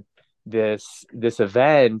surrounding this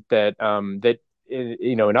event that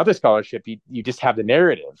in other scholarship you just have the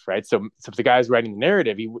narrative, right? So if the guy's writing the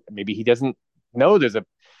narrative, maybe he doesn't know there's a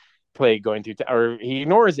plague going through, or he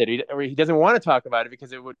ignores it, or he doesn't want to talk about it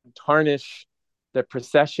because it would tarnish the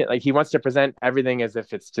procession. Like, he wants to present everything as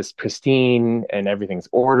if it's just pristine and everything's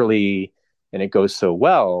orderly and it goes so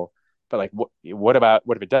well. But like, what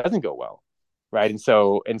if it doesn't go well, right? And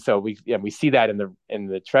so we see that in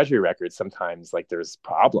the treasury records. Sometimes, like, there's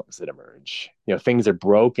problems that emerge. Things are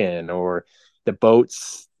broken, or the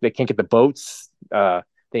boats, they can't get the boats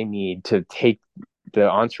they need to take the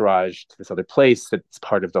entourage to this other place that's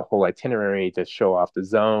part of the whole itinerary to show off the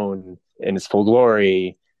zone in its full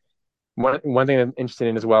glory. One thing I'm interested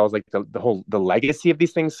in as well is like the legacy of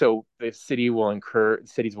these things. So the cities will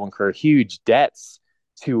incur huge debts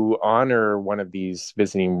to honor one of these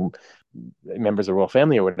visiting members of the royal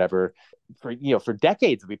family or whatever. For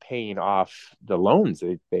decades, they'll be paying off the loans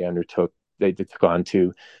they undertook, they took on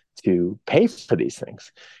to pay for these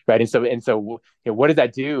things, right? And so what does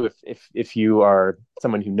that do if you are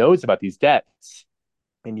someone who knows about these debts,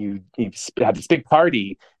 and you have this big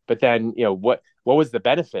party, but then what was the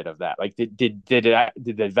benefit of that? Like, did you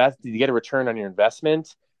get a return on your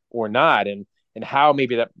investment or not? And how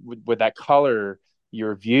maybe that would that color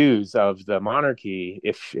your views of the monarchy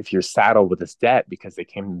if you're saddled with this debt because they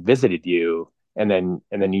came and visited you, and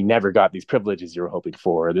then you never got these privileges you were hoping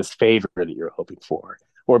for, or this favor that you were hoping for,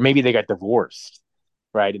 or maybe they got divorced,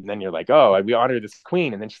 right? And then you're like, oh, we honor this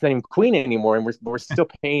queen, and then she's not even queen anymore, and we're still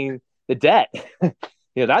paying the debt.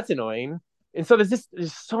 That's annoying. And so there's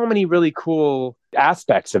so many really cool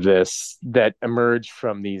aspects of this that emerge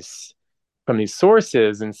from these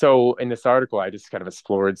sources. And so in this article, I just kind of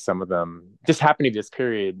explored some of them. Just happened to be this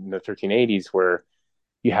period in the 1380s where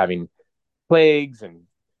you're having plagues and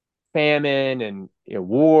famine and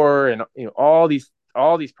war, and all these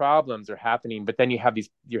problems are happening. But then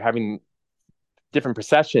you're having different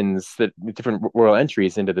processions, different royal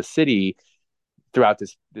entries into the city throughout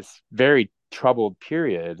this very troubled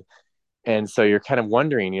period. And so you're kind of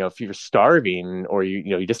wondering, if you're starving, or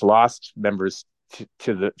you just lost members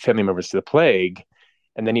to the family members to the plague,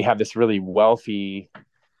 and then you have this really wealthy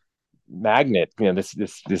magnate,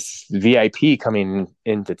 this VIP coming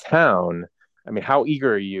into town. I mean, how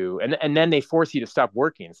eager are you? And then they force you to stop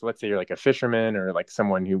working. So let's say you're like a fisherman, or like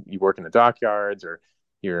someone who you work in the dockyards, or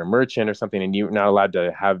you're a merchant or something, and you're not allowed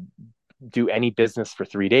to do any business for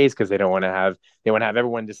 3 days because they want to have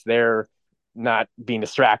everyone just there, not being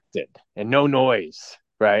distracted, and no noise,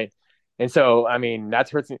 right? And so, I mean,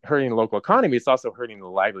 that's hurting the local economy. It's also hurting the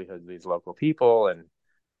livelihood of these local people, and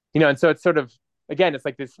so it's sort of, again, it's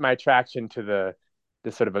like this, my attraction to the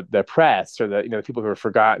sort of the press, or the people who are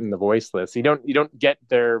forgotten, the voiceless. You don't get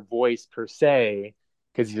their voice per se,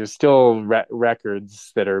 because there's still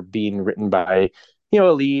records that are being written by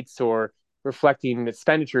elites, or reflecting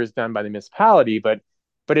expenditures done by the municipality, but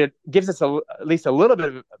it gives us at least a little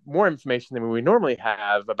bit of more information than we normally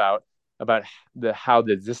have about how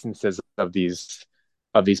the existences of these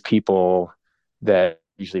of these people that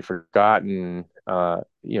usually forgotten,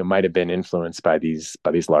 might have been influenced by these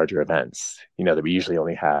larger events, that we usually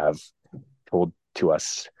only have told to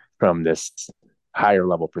us from this higher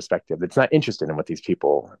level perspective that's not interested in what these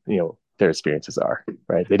people, their experiences are,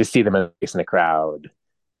 right? They just see them in the crowd.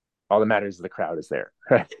 All that matters is the crowd is there,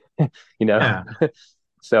 right? you know? Yeah.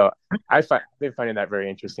 So I've been finding that very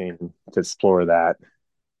interesting to explore that.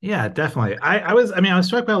 Yeah, definitely. I was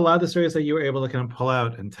struck by a lot of the stories that you were able to kind of pull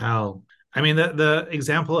out and tell. I mean, the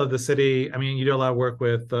example of the city, I mean, you do a lot of work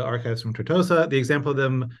with the archives from Tortosa, the example of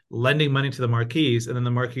them lending money to the Marquise, and then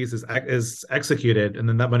the Marquise is executed, and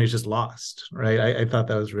then that money is just lost, right? I thought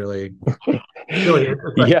that was really, really,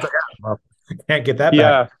 Yeah. well, I can't get that back.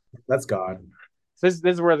 Yeah. That's gone. So this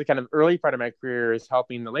is where the kind of early part of my career is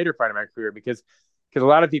helping the later part of my career, because a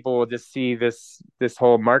lot of people will just see this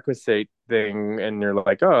whole Marquisate thing and they're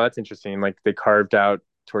like, oh, that's interesting. Like they carved out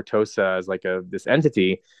Tortosa as like this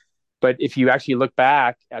entity. But if you actually look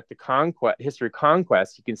back at the history of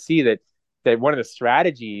conquest, you can see that one of the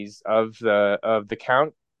strategies of the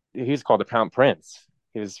count, he's called the Count Prince,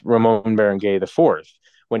 is Ramon Berenguer the Fourth.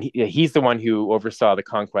 When he's the one who oversaw the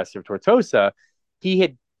conquest of Tortosa, he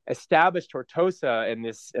had established Tortosa and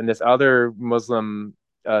this other Muslim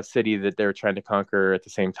city that they were trying to conquer at the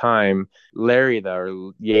same time, Lerida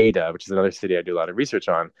or Lleida, which is another city I do a lot of research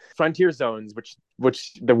on. Frontier zones,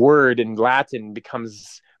 which the word in Latin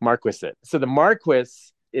becomes marquisate. So the marquis,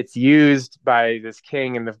 it's used by this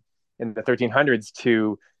king in the 1300s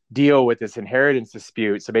to deal with this inheritance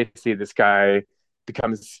dispute. So basically, this guy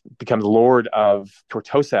becomes lord of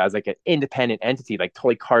Tortosa as like an independent entity, like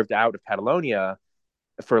totally carved out of Catalonia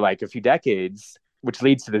for like a few decades, which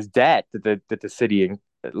leads to this debt that the city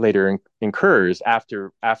later incurs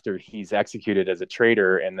after he's executed as a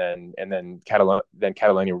traitor, and then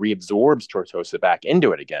Catalonia reabsorbs Tortosa back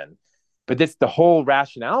into it again. But the whole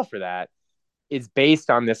rationale for that is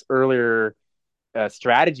based on this earlier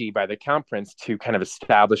strategy by the Count Prince to kind of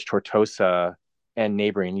establish Tortosa and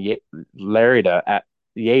neighboring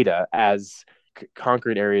Lleida as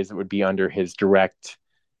conquered areas that would be under his direct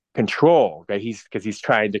control, right? Because he's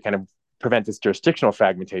trying to kind of prevent this jurisdictional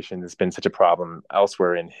fragmentation that's been such a problem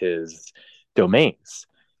elsewhere in his domains,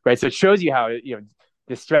 right? So it shows you how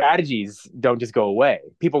the strategies don't just go away.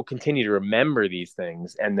 People continue to remember these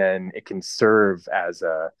things, and then it can serve as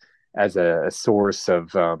a source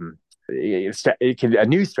of a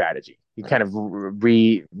new strategy. You kind of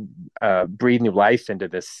breathe new life into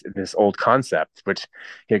this old concept, which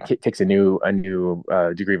takes a new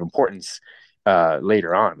degree of importance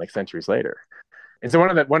later on, like centuries later. And so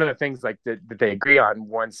one of the things like that they agree on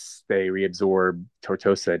once they reabsorb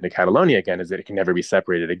Tortosa into Catalonia again is that it can never be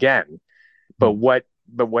separated again. But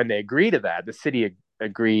when they agree to that, the city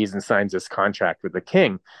agrees and signs this contract with the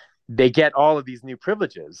king. They get all of these new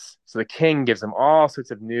privileges. So the king gives them all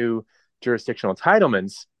sorts of new jurisdictional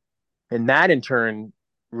entitlements, and that in turn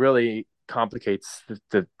really complicates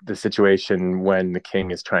the situation when the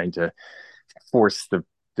king is trying to force the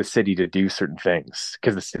city to do certain things,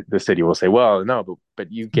 because the city will say, well, no,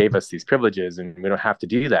 but you gave us these privileges and we don't have to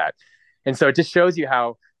do that. And so it just shows you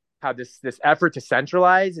how this effort to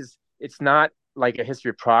centralize it's not like a history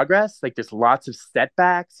of progress. Like there's lots of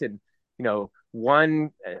setbacks, and a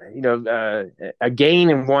gain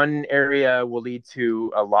in one area will lead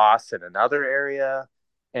to a loss in another area,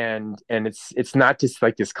 and it's not just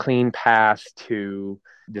like this clean path to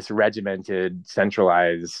this regimented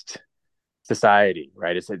centralized society,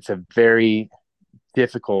 right? It's a very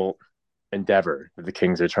difficult endeavor that the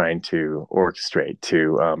kings are trying to orchestrate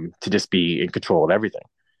to just be in control of everything,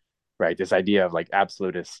 right? This idea of like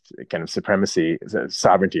absolutist kind of supremacy,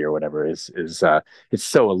 sovereignty, or whatever is it's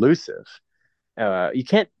so elusive. You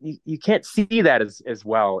can't see that as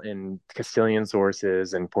well in Castilian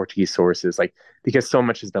sources and Portuguese sources, like because so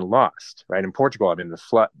much has been lost, right? In Portugal, I mean, the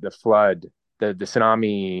flood, the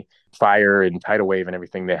tsunami, fire, and tidal wave, and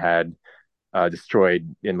everything they had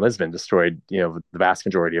destroyed in Lisbon, destroyed the vast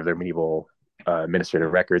majority of their medieval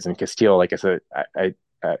administrative records. In Castile, like I said, I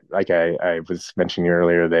was mentioning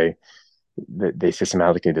earlier, they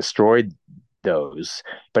systematically destroyed those,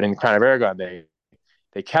 but in Crown of Aragon,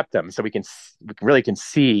 they kept them, so we really can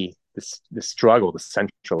see this struggle to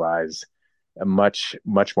centralize much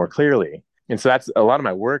more clearly. And so that's a lot of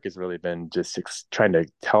my work has really been just trying to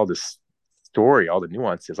tell this story, all the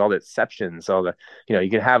nuances, all the exceptions, all the you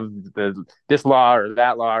can have this law or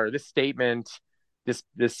that law or this statement,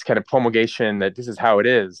 this kind of promulgation that this is how it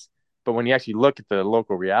is. But when you actually look at the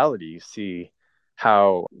local reality, you see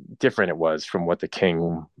how different it was from what the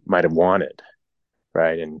king might have wanted,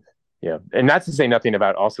 right? And and that's to say nothing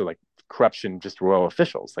about also like corruption just royal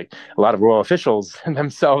officials. Like a lot of royal officials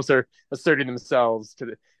themselves are asserting themselves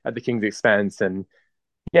at the king's expense, and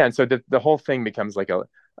yeah, and so the whole thing becomes like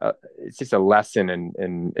it's just a lesson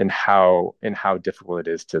in how difficult it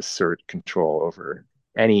is to assert control over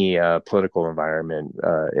any political environment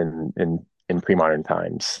in pre-modern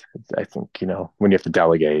times. I think when you have to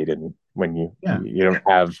delegate, and when Yeah. you don't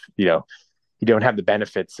have you don't have the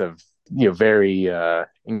benefits of very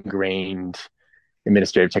ingrained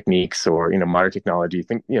administrative techniques, or modern technology.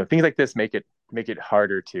 Things like this make it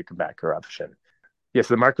harder to combat corruption. Yes,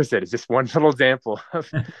 the Marquisate is just one little example of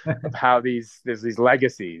how there's these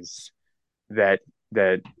legacies that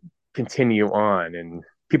continue on, and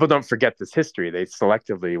people don't forget this history. They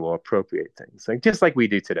selectively will appropriate things, like just like we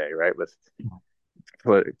do today, right? With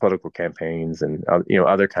political campaigns and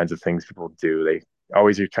other kinds of things people do. They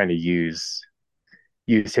always are trying to use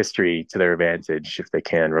history to their advantage if they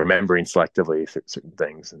can, remembering selectively certain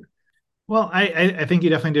things. And Well, I think you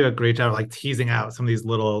definitely do a great job of like teasing out some of these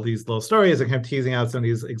little stories and kind of teasing out some of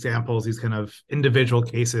these examples, these kind of individual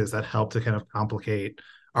cases that help to kind of complicate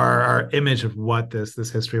our image of what this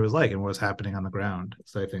history was like and what was happening on the ground.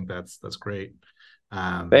 So I think that's great.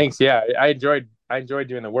 Um, thanks. Yeah, I enjoyed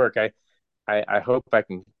doing the work. I hope I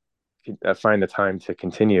can find the time to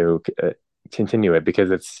continue it,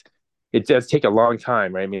 because it does take a long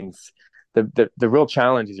time, right? I mean, the real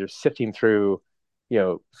challenge is you're sifting through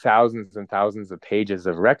thousands and thousands of pages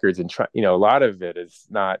of records, and a lot of it is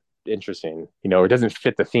not interesting, or it doesn't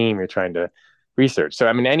fit the theme you're trying to research. So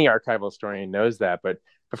I mean, any archival historian knows that, but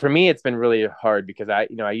for me it's been really hard, because I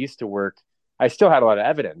used to work. I still had a lot of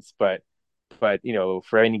evidence, but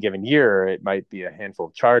for any given year it might be a handful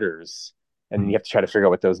of charters, and you have to try to figure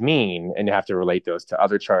out what those mean, and you have to relate those to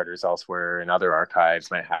other charters elsewhere, and other archives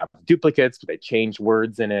might have duplicates, but they change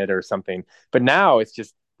words in it or something. But now it's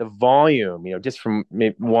just the volume, just from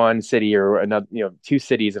maybe one city or another, two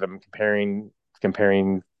cities, if I'm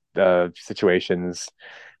comparing the situations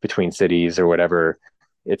between cities or whatever.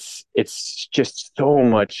 It's just so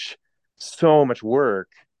much work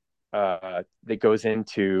that goes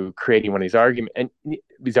into creating one of these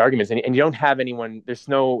arguments, and you don't have anyone. There's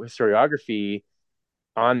no historiography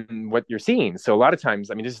on what you're seeing. So a lot of times,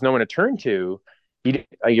 I mean, there's no one to turn to.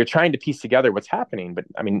 You're trying to piece together what's happening, but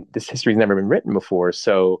I mean, this history's never been written before,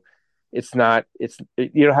 so you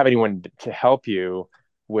don't have anyone to help you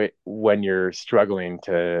when you're struggling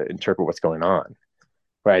to interpret what's going on,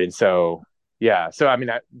 right? And so, yeah. So I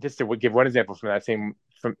mean, just to give one example from that same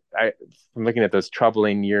from looking at those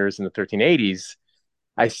troubling years in the 1380s,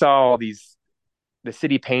 I saw the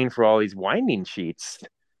city paying for all these winding sheets,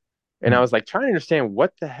 and I was like trying to understand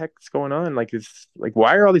what the heck's going on. Like,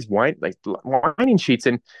 why are all these winding sheets?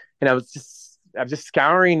 And I was just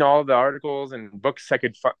scouring all the articles and books I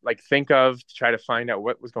could think of to try to find out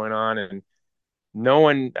what was going on, and no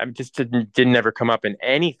one, I just didn't ever come up in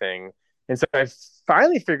anything. And so I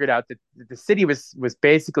finally figured out that the city was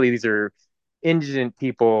basically, these are indigent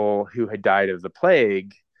people who had died of the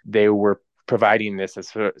plague. They were providing this as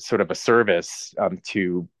sort of a service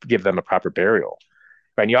to give them a proper burial.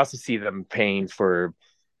 And you also see them paying for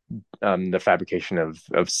the fabrication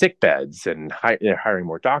of sick beds, and hiring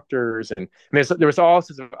more doctors. And I mean, there was all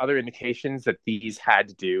sorts of other indications that these had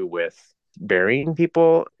to do with burying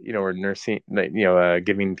people, or nursing,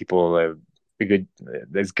 giving people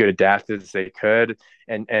as good a death as they could.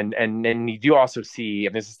 And then you do also see,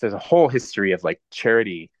 and there's a whole history of like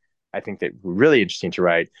charity, I think, that really interesting to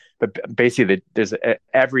write. But basically, there's in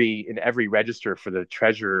every register for the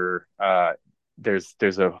treasurer, there's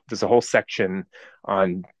a whole section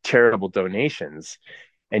on charitable donations,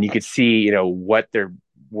 and you could see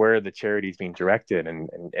where the charity is being directed, and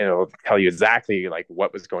it'll tell you exactly like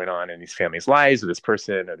what was going on in these families' lives, or this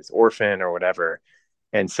person or this orphan or whatever.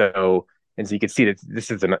 And so you can see that this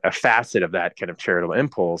is a facet of that kind of charitable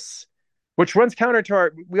impulse, which runs counter to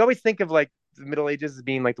we always think of like the Middle Ages as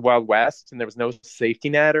being like the Wild West, and there was no safety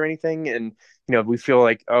net or anything. And we feel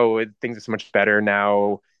like, oh, things are so much better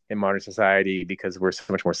now in modern society because we're so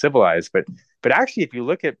much more civilized. But actually, if you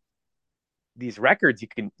look at these records,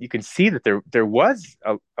 you can see that there was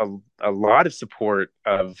a lot of support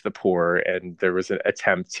of the poor, and there was an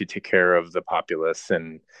attempt to take care of the populace.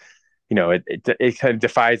 And it kind of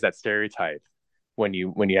defies that stereotype when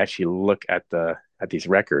you actually look at these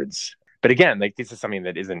records. But again, like, this is something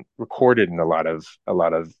that isn't recorded in a lot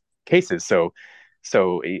of cases. So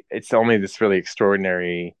it's only this really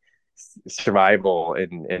extraordinary survival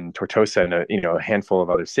in Tortosa and a handful of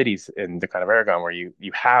other cities in the Crown of Aragon where you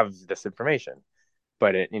have this information.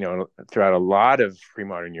 But throughout a lot of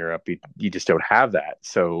pre-modern Europe, you just don't have that.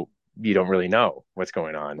 So you don't really know what's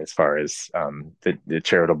going on as far as the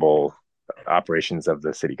charitable operations of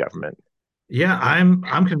the city government. Yeah, I'm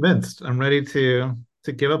convinced. I'm ready to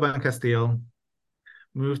give up on Castile,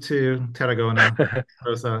 move to Tarragona,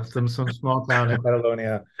 Rosa, some small town in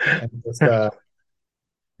Catalonia, and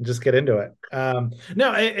just get into it.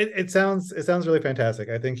 No, it sounds really fantastic.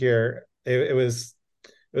 I think it was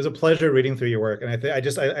a pleasure reading through your work, and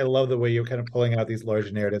I love the way you're kind of pulling out these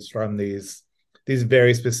large narratives from these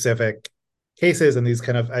very specific cases and these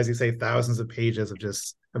kind of, as you say, thousands of pages of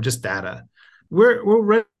just data. We're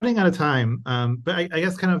running out of time, but I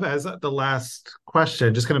guess kind of as the last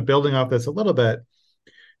question, just kind of building off this a little bit.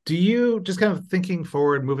 Do you just kind of thinking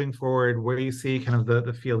forward, moving forward, where you see kind of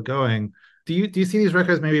the field going? Do you see these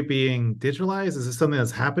records maybe being digitalized? Is this something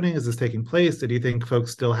that's happening? Is this taking place? Or do you think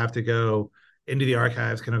folks still have to go into the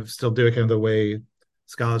archives, kind of still do it kind of the way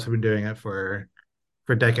scholars have been doing it for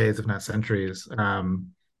decades, if not centuries?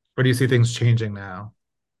 Or do you see things changing now?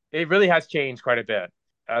 It really has changed quite a bit.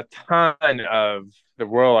 A ton of the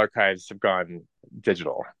Royal Archives have gone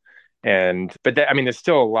digital, and I mean, there's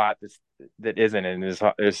still a lot that isn't, and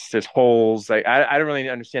there's holes. Like I don't really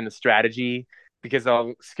understand the strategy because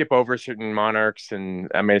I'll skip over certain monarchs, and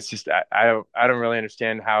I mean, it's just I don't really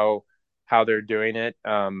understand how they're doing it.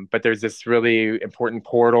 But there's this really important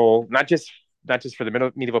portal, not just for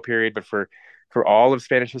the medieval period, but for all of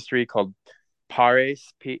Spanish history called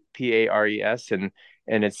Pares, Pares,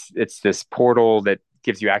 and it's this portal that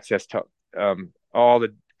gives you access to all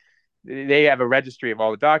the. They have a registry of all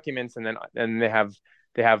the documents, and they have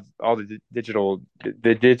all the digital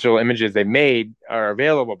images they made are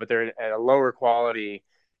available, but they're at a lower quality,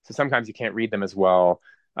 so sometimes you can't read them as well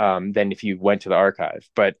than if you went to the archive.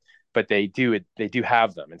 But they do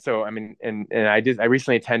have them, and so I mean, and I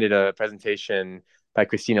recently attended a presentation by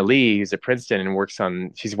Christina Lee, who's at Princeton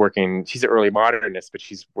and she's an early modernist, but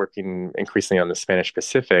she's working increasingly on the Spanish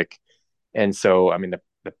Pacific. And so, I mean,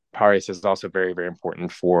 the Paris is also very, very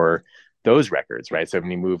important for those records, right? So when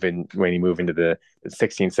you move into the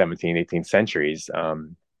 16th, 17th, 18th centuries,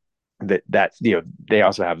 they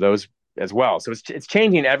also have those as well. So it's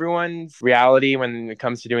changing everyone's reality when it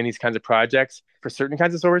comes to doing these kinds of projects for certain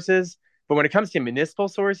kinds of sources. But when it comes to municipal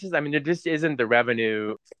sources, I mean, there just isn't the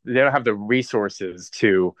revenue. They don't have the resources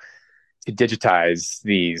to digitize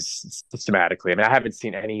these systematically. I mean, I haven't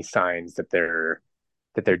seen any signs that they're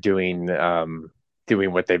doing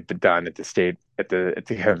what they've done at the state at the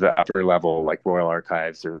kind of the upper level, like Royal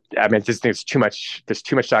Archives. Or I mean, just there's too much. There's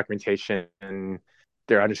too much documentation.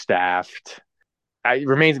 They're understaffed. It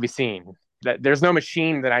remains to be seen. That there's no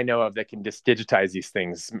machine that I know of that can just digitize these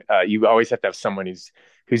things. You always have to have someone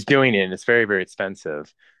who's doing it, and it's very, very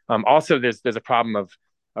expensive. Also, there's a problem of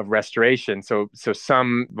restoration. So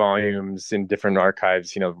some volumes in different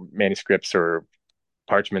archives, manuscripts or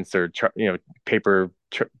parchments or paper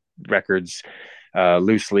records,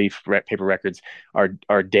 loose leaf paper records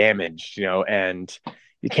are damaged, and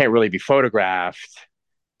you can't really be photographed.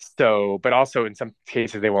 So, but also in some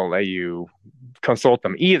cases they won't let you consult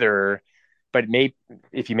them either. But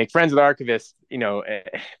if you make friends with the archivist,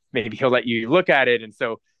 maybe he'll let you look at it. And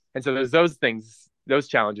so there's those things, those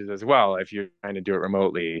challenges as well if you're trying to do it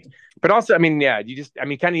remotely. But also, I mean, yeah,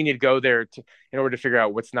 kind of need to go there in order to figure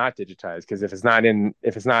out what's not digitized. Because if it's not in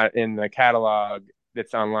the catalog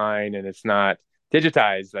that's online and it's not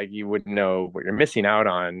digitized, like you wouldn't know what you're missing out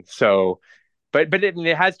on. So, but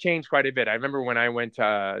it has changed quite a bit. I remember when I went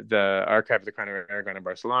to the archive of the Crown of Aragon in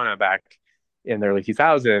Barcelona back in the early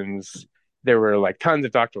 2000s, there were like tons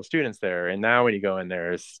of doctoral students there. And now when you go in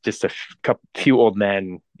there, it's just few old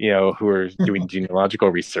men, who are doing genealogical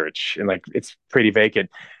research, and like it's pretty vacant.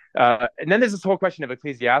 And then there's this whole question of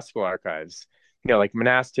ecclesiastical archives, like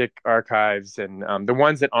monastic archives, and the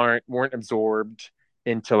ones that weren't absorbed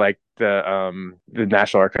into like the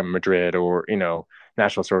National Archive in Madrid, or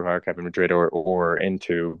National Historical Archive in Madrid, or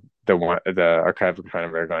into the Archive of the Crown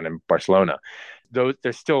of Aragon in Barcelona.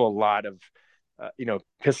 There's still a lot of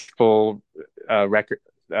Episcopal record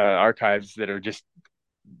archives that are just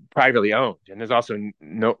privately owned, and there's also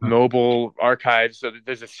noble archives. So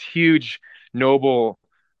there's this huge noble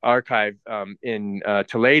archive in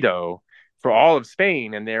Toledo for all of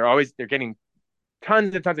Spain, and they're getting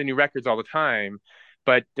tons and tons of new records all the time.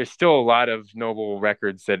 But there's still a lot of noble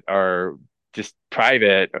records that are just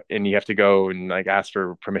private, and you have to go and like ask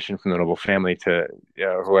for permission from the noble family to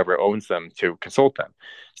whoever owns them to consult them.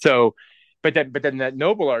 So, but then that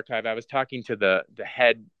noble archive, I was talking to the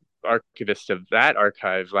head archivist of that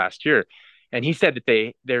archive last year, and he said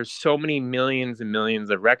that there's so many millions and millions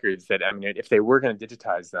of records that, I mean, if they were going to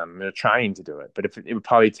digitize them, they're trying to do it, but if it would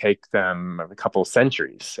probably take them a couple of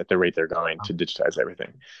centuries at the rate they're going to digitize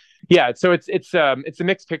everything. Yeah, so it's a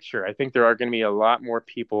mixed picture. I think there are going to be a lot more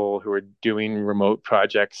people who are doing remote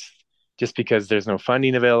projects just because there's no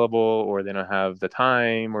funding available or they don't have the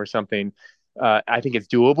time or something. I think it's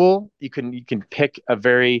doable. You can pick a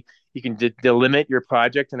very you can delimit your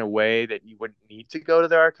project in a way that you wouldn't need to go to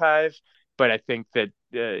the archive. But I think that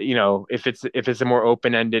if it's a more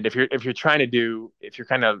open ended, if you're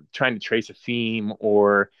kind of trying to trace a theme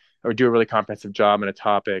or do a really comprehensive job on a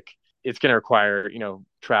topic, it's going to require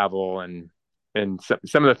travel and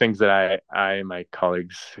some of the things that I and my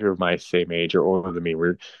colleagues who are my same age or older than me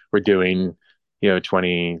were doing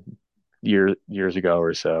 20 years ago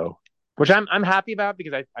or so, which I'm happy about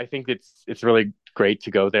because I think it's really great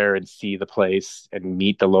to go there and see the place and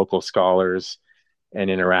meet the local scholars and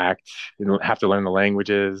interact and have to learn the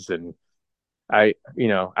languages. And I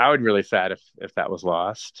would be really sad if that was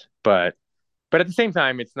lost, but at the same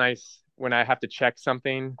time, it's nice when I have to check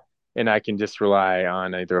something and I can just rely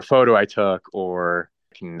on either a photo I took or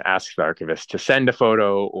I can ask the archivist to send a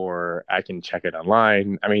photo or I can check it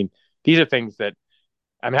online. I mean, these are things that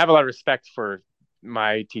I have a lot of respect for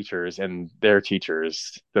my teachers and their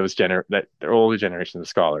teachers, that their older generation of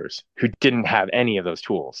scholars who didn't have any of those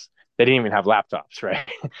tools. They didn't even have laptops, right?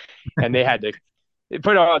 And they had to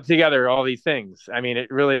put all together all these things. I mean, it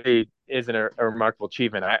really is a remarkable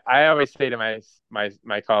achievement. I always say to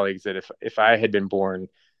my colleagues that if I had been born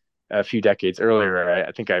a few decades earlier,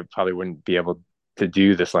 I think I probably wouldn't be able to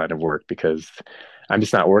do this line of work because I'm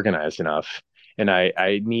just not organized enough, and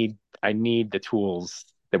I need the tools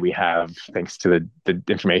that we have thanks to the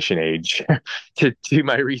information age to do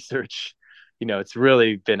my research. It's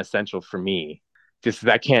really been essential for me. Just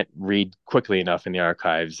I can't read quickly enough in the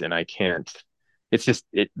archives, and I can't. It's just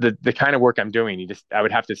the kind of work I'm doing. I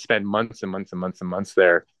would have to spend months and months and months and months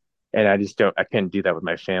there, and I can't do that with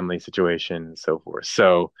my family situation and so forth.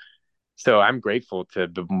 So I'm grateful to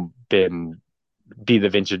be the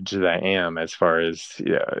vintage that I am as far as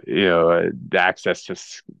the access to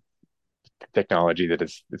technology that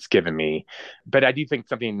it's given me. But I do think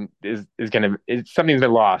something's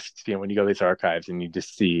been lost. When you go to these archives and you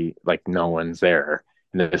just see like no one's there,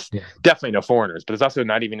 and there's Yeah. definitely no foreigners, but there's also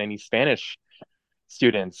not even any Spanish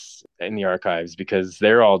students in the archives because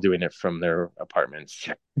they're all doing it from their apartments,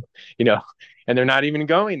 you know, and they're not even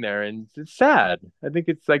going there. And it's sad. I think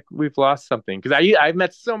it's like we've lost something because I've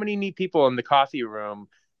met so many neat people in the coffee room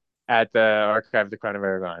at the archive of the Crown of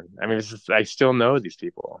Aragon. I mean, I still know these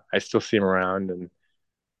people. I still see them around, and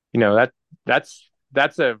that's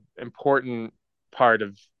a important part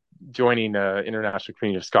of joining an international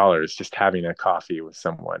community of scholars. Just having a coffee with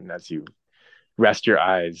someone as you rest your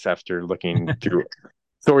eyes after looking through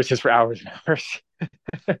sources for hours and hours.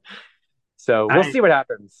 So we'll I see what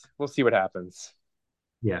happens. We'll see what happens.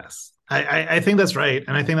 Yes, I think that's right,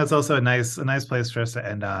 and I think that's also a nice place for us to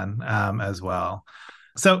end on as well.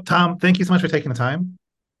 So, Tom, thank you so much for taking the time.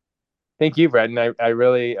 Thank you, Brett. And I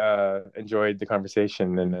really enjoyed the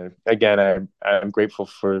conversation. And again, I'm grateful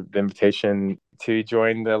for the invitation to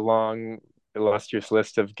join the long, illustrious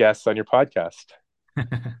list of guests on your podcast.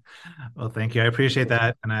 Well, thank you. I appreciate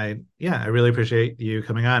that, and I really appreciate you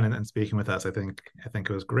coming on and speaking with us. I think it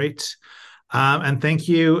was great, and thank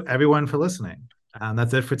you everyone for listening.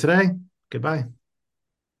 That's it for today. Goodbye.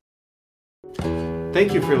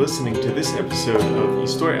 Thank you for listening to this episode of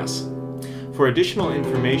Historias. For additional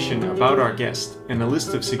information about our guest and a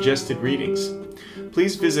list of suggested readings,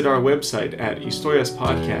 please visit our website at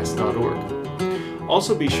historiaspodcast.org.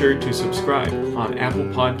 Also be sure to subscribe on Apple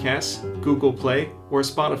Podcasts, Google Play, or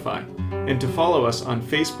Spotify, and to follow us on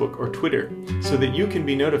Facebook or Twitter so that you can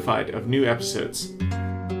be notified of new episodes.